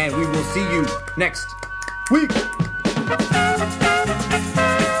on. And we will see you next week.